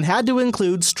 and had to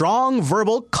include strong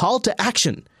verbal call to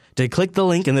action to click the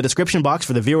link in the description box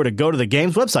for the viewer to go to the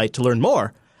game's website to learn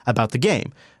more about the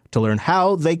game, to learn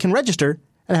how they can register,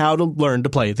 and how to learn to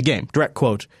play the game. Direct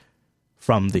quote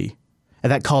from the...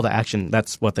 And that call to action,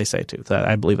 that's what they say, too.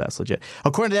 I believe that's legit.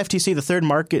 According to the FTC,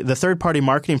 the third-party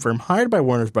marketing firm hired by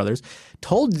Warner Brothers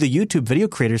told the YouTube video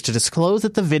creators to disclose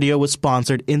that the video was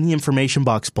sponsored in the information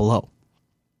box below,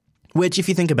 which, if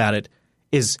you think about it,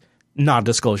 is not a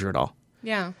disclosure at all.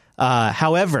 Yeah.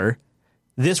 However,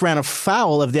 this ran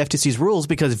afoul of the FTC's rules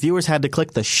because viewers had to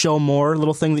click the show more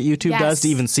little thing that YouTube does to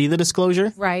even see the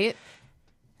disclosure. Right.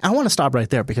 I want to stop right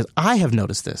there because I have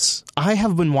noticed this. I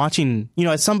have been watching,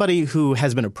 as somebody who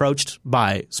has been approached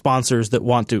by sponsors that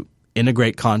want to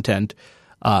integrate content,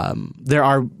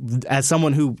 as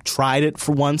someone who tried it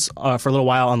for once, for a little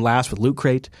while on Last with Loot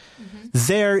Crate,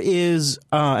 there is,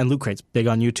 and Loot Crate's big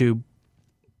on YouTube.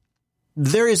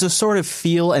 there is a sort of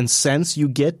feel and sense you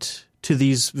get to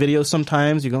these videos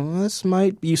sometimes. You go,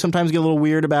 you sometimes get a little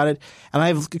weird about it. And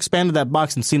I've expanded that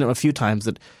box and seen it a few times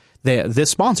that this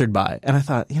sponsored by. And I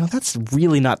thought, that's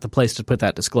really not the place to put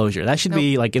that disclosure. That should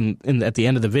be like in at the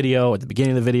end of the video, at the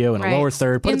beginning of the video, in a lower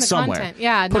third. Put it somewhere. Content.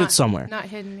 Yeah, put it somewhere. Not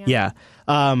hidden. Yeah.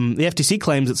 The FTC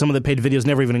claims that some of the paid videos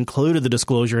never even included the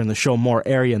disclosure in the Show More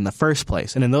area in the first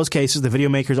place. And in those cases, the video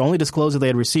makers only disclosed that they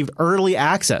had received early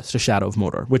access to Shadow of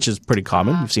Mordor, which is pretty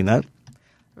common. You've seen that.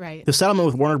 Right. The settlement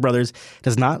with Warner Brothers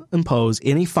does not impose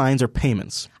any fines or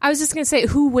payments. I was just going to say,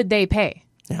 who would they pay?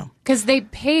 Yeah. Because they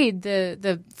paid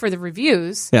the for the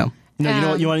reviews. Yeah. You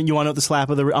know what you want to know what the slap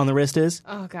on the wrist is?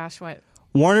 Oh gosh, what?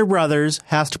 Warner Brothers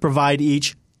has to provide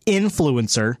each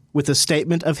influencer with a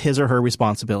statement of his or her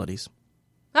responsibilities.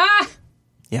 Ah!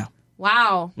 Yeah.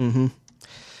 Wow. Mm-hmm.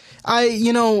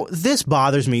 This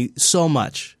bothers me so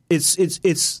much.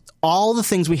 It's all the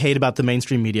things we hate about the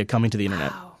mainstream media coming to the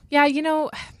internet. Wow. Yeah,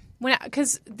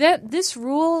 because this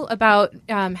rule about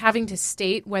having to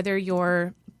state whether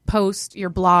your post, your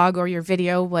blog, or your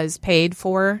video was paid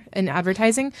for in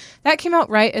advertising, that came out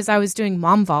right as I was doing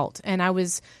Mom Vault, and I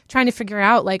was trying to figure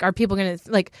out, like, are people going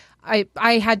to, like, I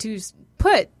had to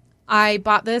put, I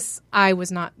bought this, I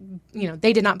was not,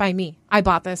 they did not buy me. I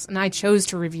bought this, and I chose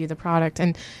to review the product.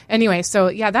 And anyway, so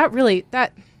yeah, that really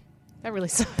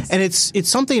sucks. And it's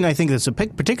something I think that's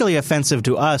particularly offensive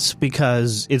to us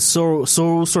because it's so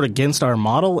sort of against our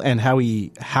model and how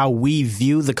we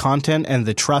view the content and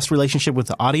the trust relationship with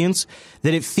the audience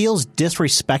that it feels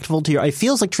disrespectful to it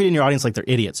feels like treating your audience like they're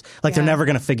idiots, like they're never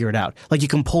going to figure it out, like you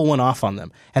can pull one off on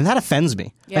them, and that offends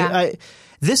me. Yeah.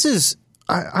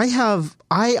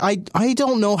 I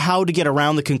don't know how to get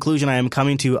around the conclusion I am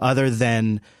coming to other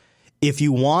than if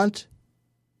you want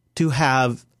to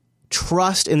have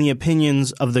trust in the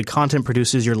opinions of the content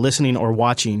producers you're listening or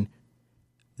watching,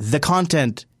 the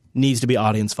content needs to be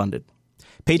audience funded.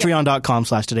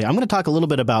 Patreon.com/today. I'm going to talk a little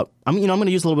bit about, I'm going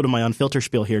to use a little bit of my Unfilter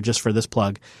spiel here just for this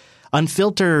plug.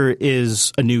 Unfilter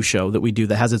is a new show that we do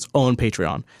that has its own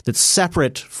Patreon that's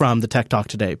separate from the Tech Talk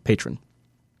Today Patreon.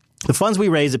 The funds we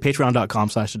raise at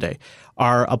patreon.com/today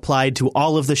are applied to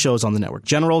all of the shows on the network.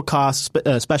 General costs,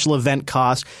 special event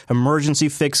costs, emergency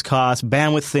fix costs,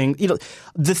 bandwidth things,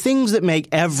 the things that make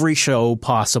every show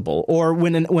possible. Or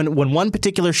when one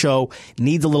particular show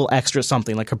needs a little extra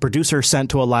something, like a producer sent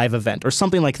to a live event or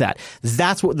something like that.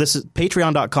 That's what this is,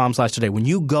 patreon.com/today. When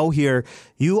you go here,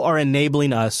 you are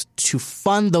enabling us to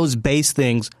fund those base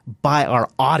things by our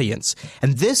audience.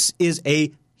 And this is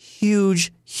a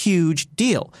huge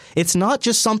deal. It's not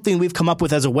just something we've come up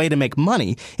with as a way to make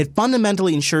money. It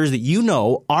fundamentally ensures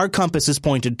that our compass is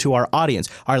pointed to our audience.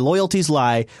 Our loyalties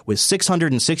lie with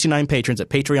 669 patrons at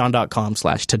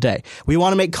patreon.com/today. We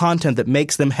want to make content that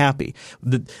makes them happy.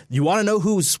 You want to know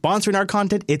who's sponsoring our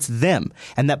content? It's them.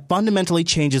 And that fundamentally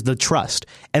changes the trust.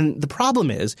 And the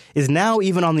problem is now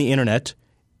even on the internet,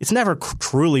 it's never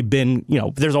truly been,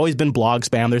 there's always been blog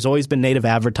spam. There's always been native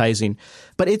advertising.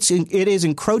 But it is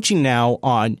encroaching now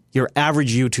on your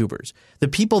average YouTubers, the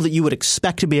people that you would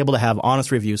expect to be able to have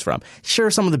honest reviews from. Sure,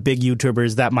 some of the big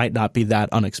YouTubers, that might not be that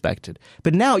unexpected.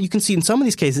 But now you can see in some of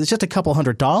these cases, it's just a couple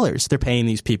 $100 they're paying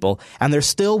these people, and they're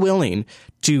still willing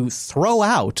to throw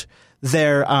out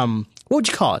their, what would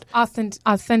you call it?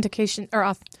 Authentication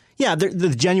or yeah,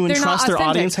 the genuine trust their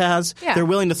audience has. Yeah. They're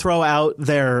willing to throw out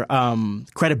their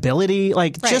credibility,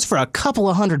 just for a couple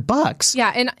of $100.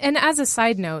 Yeah, and as a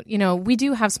side note, we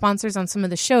do have sponsors on some of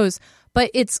the shows,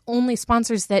 but it's only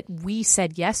sponsors that we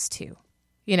said yes to,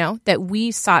 that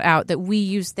we sought out, that we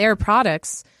use their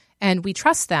products, and we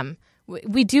trust them.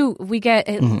 We get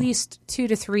at least 2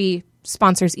 to 3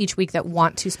 sponsors each week that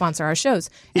want to sponsor our shows.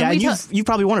 And you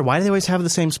probably wonder, why do they always have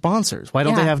the same sponsors? Why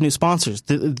don't they have new sponsors?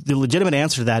 The legitimate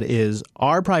answer to that is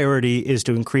our priority is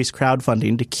to increase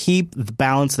crowdfunding to keep the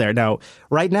balance there. Now,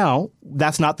 right now,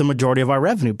 that's not the majority of our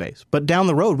revenue base. But down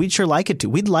the road, we'd sure like it to.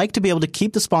 We'd like to be able to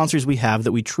keep the sponsors we have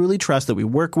that we truly trust, that we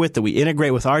work with, that we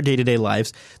integrate with our day-to-day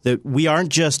lives, that we aren't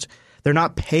just – they're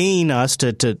not paying us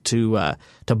to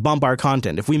bump our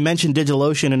content. If we mention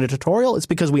DigitalOcean in a tutorial, it's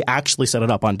because we actually set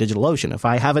it up on DigitalOcean. If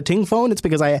I have a Ting phone, it's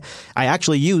because I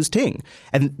actually use Ting.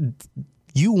 And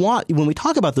when we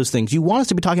talk about those things, you want us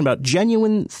to be talking about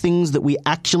genuine things that we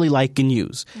actually like and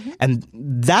use. Mm-hmm. And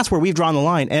that's where we've drawn the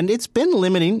line. And it's been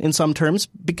limiting in some terms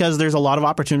because there's a lot of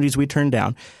opportunities we turn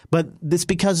down. But it's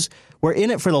because we're in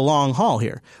it for the long haul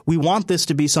here. We want this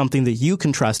to be something that you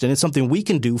can trust in. It's something we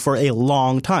can do for a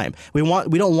long time. We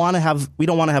don't want to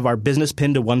have our business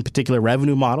pinned to one particular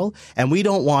revenue model, and we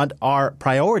don't want our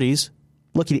priorities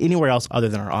looking anywhere else other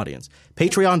than our audience.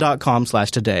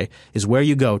 Patreon.com/today is where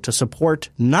you go to support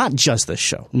not just this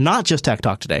show, not just Tech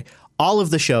Talk Today, all of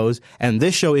the shows, and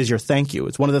this show is your thank you.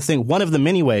 It's one of the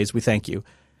many ways we thank you.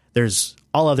 There's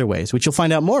all other ways, which you'll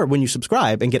find out more when you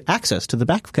subscribe and get access to the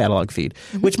back catalog feed,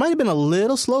 which might have been a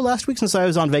little slow last week since I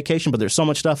was on vacation, but there's so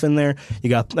much stuff in there.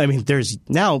 There's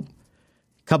now,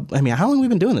 how long have we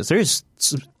been doing this? There's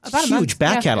about huge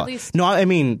back catalog. No, I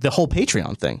mean the whole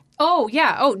Patreon thing. Oh,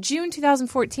 yeah. Oh, June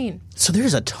 2014. So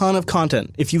there's a ton of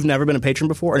content. If you've never been a patron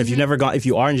before, and if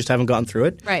you are and just haven't gotten through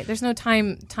it. Right. There's no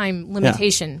time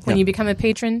limitation. When you become a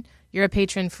patron, you're a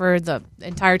patron for the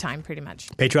entire time, pretty much.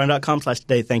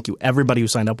 Patreon.com/today. Thank you, everybody who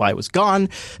signed up while I was gone.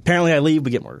 Apparently, I leave,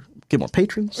 we get more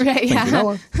patrons. Right, Thank you,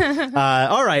 Noah.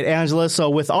 All right, Angela. So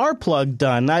with our plug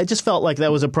done, I just felt like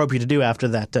that was appropriate to do after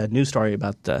that news story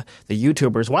about the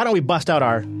YouTubers. Why don't we bust out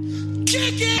our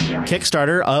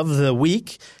Kickstarter of the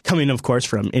week, coming, of course,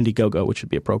 from Indiegogo, which would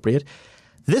be appropriate.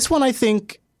 This one, I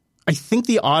think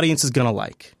the audience is going to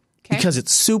like because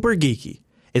it's super geeky.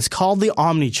 It's called the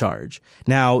OmniCharge.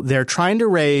 Now, they're trying to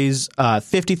raise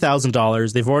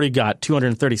 $50,000. They've already got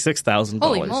 $236,000.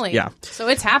 Holy moly. Yeah. So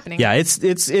it's happening. Yeah,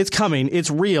 it's coming. It's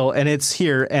real, and it's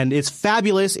here, and it's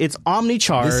fabulous. It's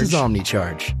OmniCharge. This is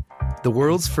OmniCharge, the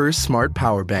world's first smart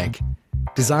power bank.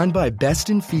 Designed by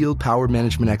best-in-field power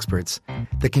management experts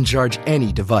that can charge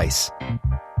any device.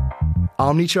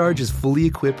 OmniCharge is fully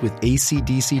equipped with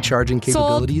AC/DC charging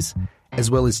capabilities, as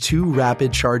well as 2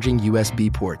 rapid charging USB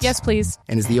ports. Yes, please.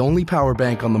 And is the only power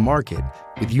bank on the market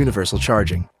with universal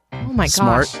charging. Oh my gosh.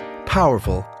 Smart,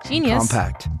 powerful, genius,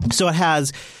 compact. So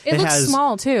it looks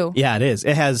small too. Yeah, it is.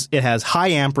 It has high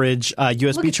amperage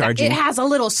USB charging. It has a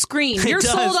little screen. You're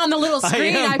sold on the little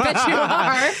screen. I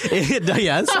bet you are.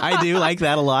 Yes, I do like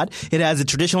that a lot. It has a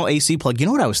traditional AC plug. You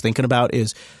know what I was thinking about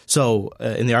is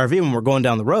in the RV when we're going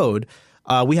down the road.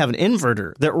 We have an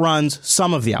inverter that runs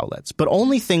some of the outlets, but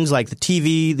only things like the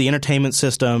TV, the entertainment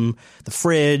system, the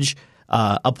fridge,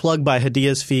 a plug by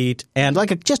Hadia's feet, and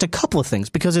just a couple of things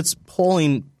because it's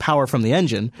pulling power from the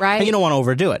engine, right? And you don't want to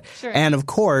overdo it. Sure. And of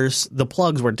course, the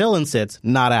plugs where Dylan sits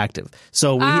not active.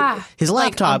 So his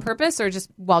laptop on purpose or just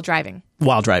while driving.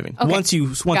 While driving. Okay. Once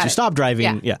you stop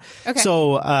driving, yeah. Okay.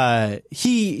 So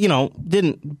he,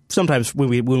 didn't. Sometimes when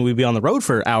we be on the road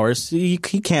for hours, he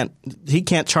can't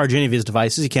charge any of his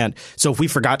devices. He can't. So if we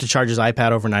forgot to charge his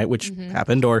iPad overnight, which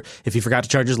happened, or if he forgot to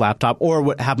charge his laptop, or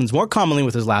what happens more commonly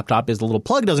with his laptop is the little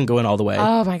plug doesn't go in all the way.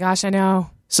 Oh my gosh, I know.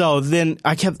 So then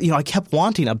I kept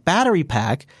wanting a battery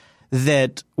pack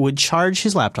that would charge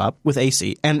his laptop with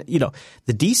AC. And,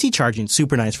 the DC charging is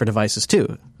super nice for devices,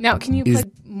 too. Now, can you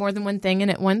put more than one thing in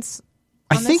at once?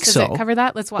 I think Does so. it cover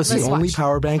that? Let's watch. It's the only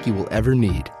power bank you will ever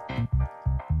need.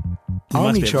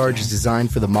 OmniCharge is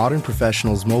designed for the modern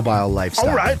professional's mobile lifestyle.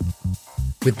 All right.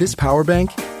 With this power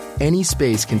bank, any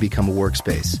space can become a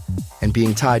workspace. And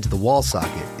being tied to the wall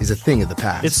socket is a thing of the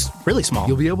past. It's really small.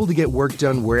 You'll be able to get work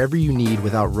done wherever you need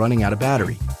without running out of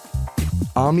battery.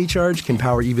 OmniCharge can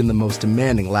power even the most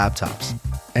demanding laptops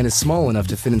and is small enough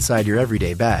to fit inside your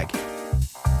everyday bag.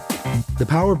 The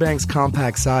power bank's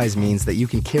compact size means that you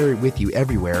can carry it with you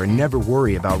everywhere and never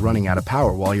worry about running out of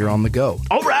power while you're on the go.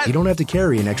 All right. You don't have to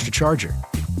carry an extra charger.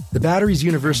 The battery's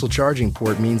universal charging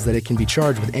port means that it can be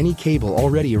charged with any cable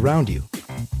already around you.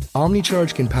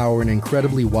 OmniCharge can power an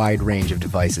incredibly wide range of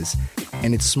devices,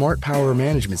 and its smart power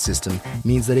management system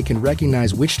means that it can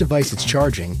recognize which device it's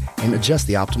charging and adjust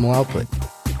the optimal output.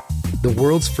 The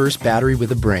world's first battery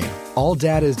with a brain. All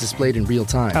data is displayed in real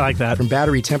time. I like that. From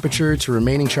battery temperature to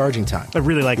remaining charging time. I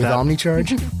really like that. With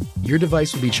OmniCharge, your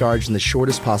device will be charged in the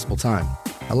shortest possible time,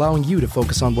 allowing you to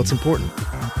focus on what's important.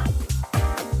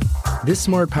 This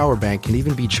smart power bank can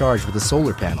even be charged with a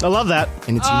solar panel. I love that.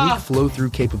 And its unique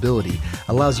flow-through capability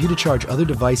allows you to charge other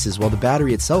devices while the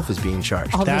battery itself is being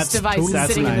charged. All these devices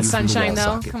sitting in the sunshine, though?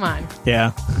 socket. Come on.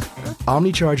 Yeah.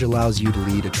 OmniCharge allows you to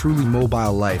lead a truly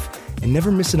mobile life and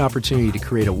never miss an opportunity to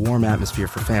create a warm atmosphere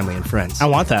for family and friends. I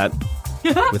want that.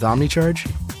 With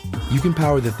OmniCharge, you can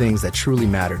power the things that truly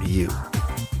matter to you.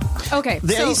 Okay.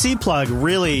 The AC plug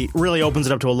really opens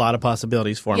it up to a lot of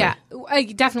possibilities for me. Yeah,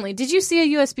 definitely. Did you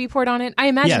see a USB port on it? I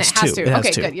imagine Yes, it has two. to. It has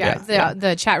Okay, two. good. Yeah, Yeah.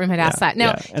 the chat room had asked that.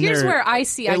 Now, here's where I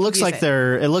see. It looks like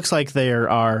there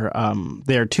are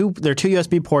two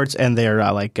USB ports, and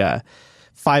they're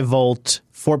 5 volt,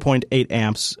 4.8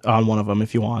 amps on one of them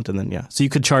if you want, and then so you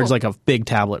could charge like a big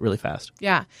tablet really fast.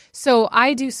 Yeah. So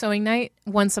I do sewing night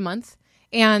once a month,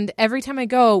 and every time I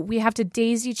go, we have to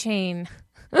daisy chain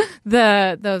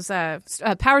those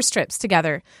power strips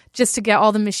together just to get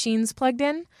all the machines plugged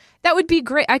in. That would be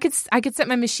great. I could set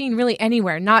my machine really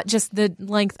anywhere, not just the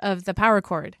length of the power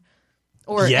cord.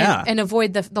 Or Yeah. and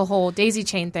avoid the whole daisy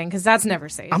chain thing, because that's never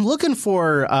safe. I'm looking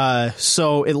for,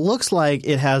 so it looks like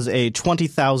it has a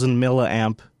 20,000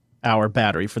 milliamp hour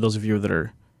battery for those of you that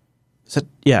are,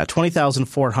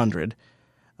 20,400.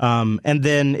 And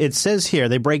then it says here,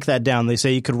 they break that down. They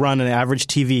say you could run an average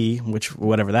TV, which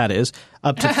whatever that is,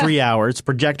 up to 3 hours,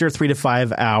 projector 3 to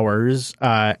 5 hours,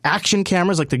 action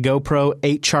cameras like the GoPro,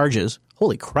 8 charges.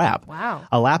 Holy crap. Wow.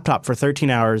 A laptop for 13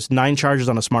 hours, 9 charges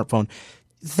on a smartphone.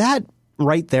 That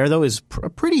right there, though, is a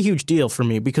pretty huge deal for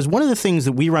me, because one of the things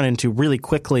that we run into really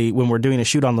quickly when we're doing a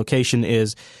shoot on location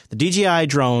is the DJI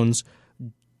drones,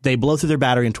 they blow through their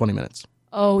battery in 20 minutes.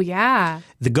 Oh, yeah.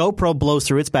 The GoPro blows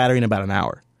through its battery in about an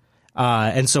hour.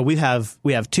 And so we have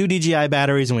 2 DJI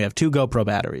batteries and we have 2 GoPro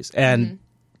batteries. And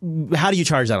how do you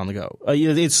charge that on the go?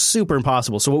 It's super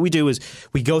impossible. So what we do is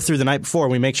we go through the night before,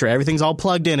 we make sure everything's all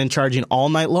plugged in and charging all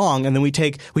night long, and then we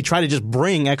try to just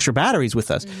bring extra batteries with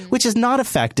us, which is not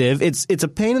effective. It's a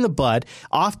pain in the butt.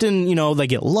 Often, they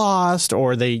get lost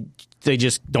or they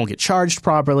just don't get charged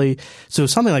properly. So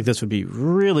something like this would be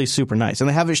really super nice. And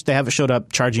they have it showed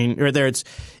up charging, or there it's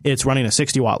running a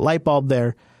 60-watt light bulb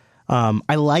there.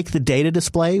 I like the data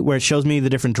display where it shows me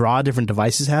the different draw different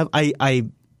devices have.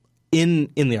 In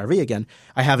the RV again,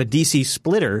 I have a DC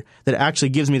splitter that actually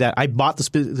gives me that. I bought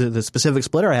the specific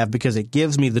splitter I have because it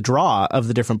gives me the draw of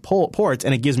the different ports,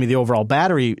 and it gives me the overall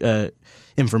battery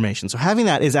information. So having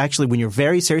that is actually, when you're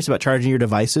very serious about charging your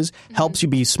devices, helps you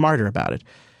be smarter about it.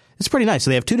 It's pretty nice.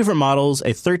 So they have 2 different models,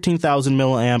 a 13,000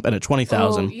 milliamp and a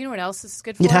 20,000. Oh, you know what else this is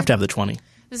good for? You'd have to have the 20.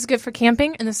 This is good for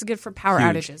camping, and this is good for power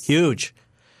outages. Huge.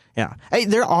 Yeah. Hey,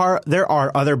 there are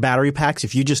other battery packs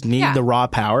if you just need the raw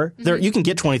power. There you can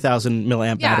get 20,000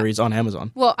 milliamp batteries on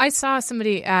Amazon. Well, I saw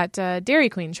somebody at Dairy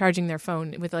Queen charging their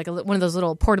phone with like one of those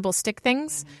little portable stick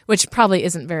things, which probably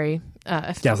isn't very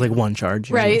effective. Yeah, it's like one charge.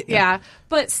 Right, yeah.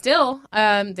 But still,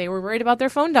 they were worried about their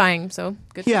phone dying, so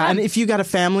good for them. Yeah, and if you got a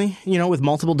family, with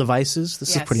multiple devices,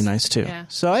 this is pretty nice too. Yeah.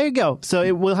 So there you go.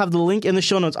 So we'll have the link in the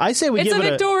show notes. I say we give it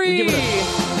a victory!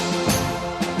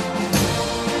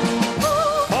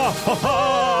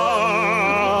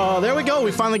 There we go.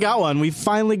 We finally got one.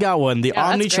 The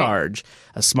OmniCharge,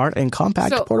 a smart and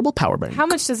compact portable power bank. How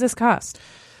much does this cost?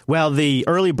 Well, the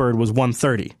early bird was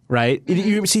 $130, right?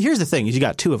 See, here's the thing: is you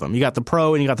got 2 of them. You got the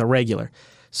Pro and you got the regular.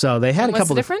 So they had a couple. What's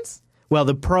the difference? Well,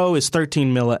 the Pro is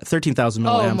 13,000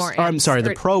 milliamps. More I'm sorry,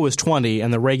 the Pro is 20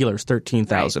 and the regular is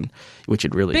 13,000, which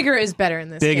it really bigger is better in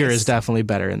this case. Bigger is definitely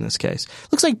better in this case.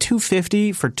 Looks like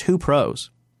 $250 for 2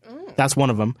 Pros. That's one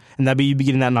of them, and you'd be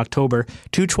getting that in October.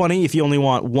 $220 if you only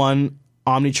want one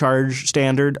OmniCharge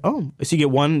standard. Oh, so you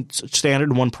get one standard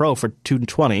and one Pro for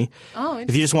 $220. Oh,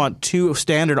 if you just want 2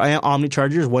 standard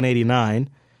OmniChargers, $189.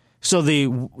 So the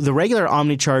regular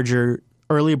OmniCharger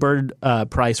early bird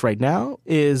price right now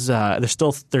is there's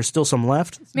still some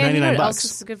left. Man, $99. you know what else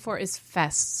this is good for is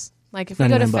fests. Like if we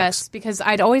go to fests, because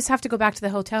I'd always have to go back to the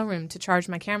hotel room to charge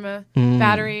my camera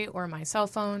battery or my cell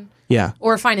phone. Yeah.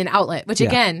 Or find an outlet, which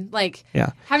again,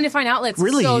 having to find outlets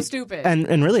is so stupid.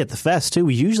 And really at the fest too,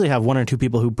 we usually have 1 or 2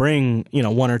 people who bring,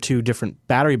 1 or 2 different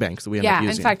battery banks that we end up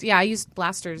using. In fact, I used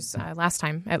blasters last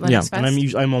time at Linux Fest. And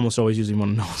I'm almost always using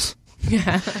one of those.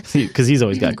 Yeah. Because he's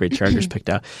always got great chargers picked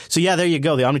out. So yeah, there you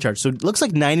go, the OmniCharge. So it looks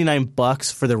like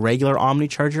 $99 for the regular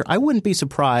OmniCharger. I wouldn't be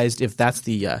surprised if that's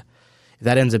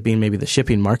that ends up being maybe the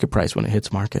shipping market price when it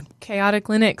hits market. Chaotic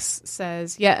Linux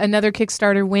says, yet another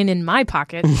Kickstarter win in my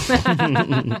pocket.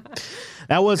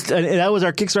 That was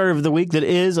our Kickstarter of the week. That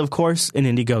is, of course, an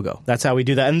Indiegogo. That's how we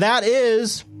do that. And that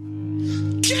is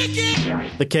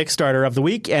the Kickstarter of the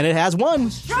week, and it has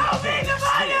won.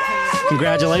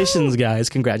 Congratulations, guys.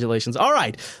 Congratulations. All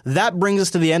right. That brings us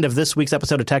to the end of this week's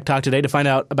episode of Tech Talk Today. To find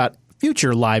out about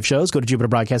future live shows, go to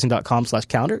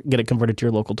jupiterbroadcasting.com/calendar, get it converted to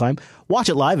your local time. Watch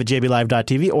it live at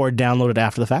jblive.tv or download it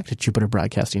after the fact at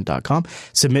jupiterbroadcasting.com.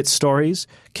 Submit stories,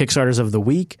 Kickstarters of the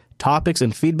week, topics,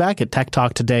 and feedback at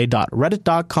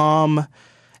techtalktoday.reddit.com.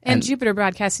 And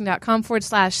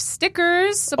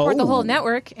jupiterbroadcasting.com/stickers. Support the whole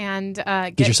network and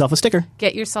get yourself a sticker.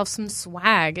 Get yourself some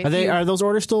swag. Are those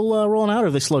orders still rolling out, or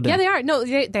have they slowed down? Yeah, they are. No,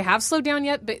 they have slowed down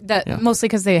yet, but mostly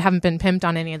because they haven't been pimped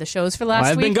on any of the shows for the last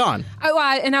week. I've been gone.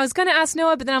 And I was going to ask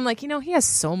Noah, but then I'm like, he has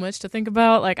so much to think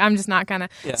about. Like, I'm just not going to.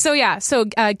 Yeah. So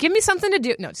give me something to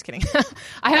do. No, just kidding.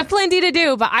 I have plenty to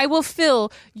do, but I will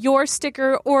fill your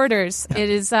sticker orders. Yeah. It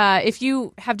is, if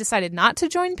you have decided not to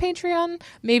join Patreon,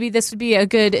 maybe this would be a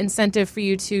good incentive for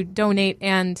you to donate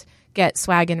and get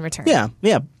swag in return. Yeah.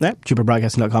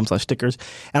 jupiterbroadcasting.com/stickers.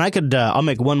 And I could I'll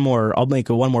make one more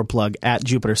plug at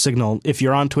Jupiter Signal. If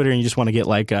you're on Twitter and you just want to get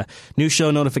new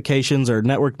show notifications or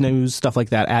network news, stuff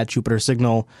like that, at Jupiter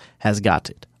Signal has got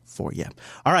it for you.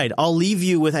 All right, I'll leave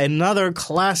you with another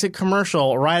classic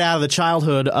commercial right out of the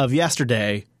childhood of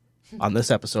yesterday on this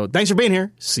episode. Thanks for being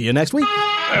here. See you next week.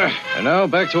 And now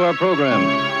back to our program.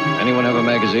 Anyone have a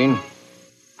magazine?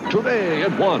 Today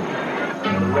at 1.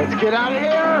 Let's get out of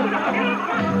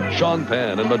here. Sean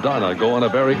Penn and Madonna go on a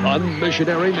very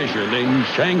unmissionary mission in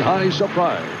Shanghai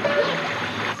Surprise.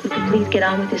 Could we please get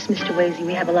on with this, Mr. Wasey?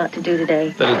 We have a lot to do today.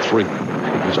 Then at 3,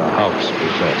 is a house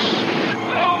possessed.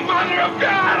 Oh, Mother of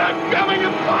God, I'm coming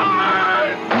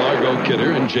apart! Margot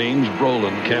Kidder and James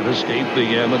Brolin can't escape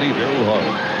the Amityville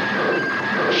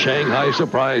Horror. Shanghai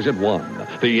Surprise at 1.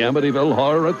 The Amityville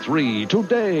Horror at 3.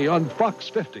 Today on Fox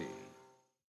 50.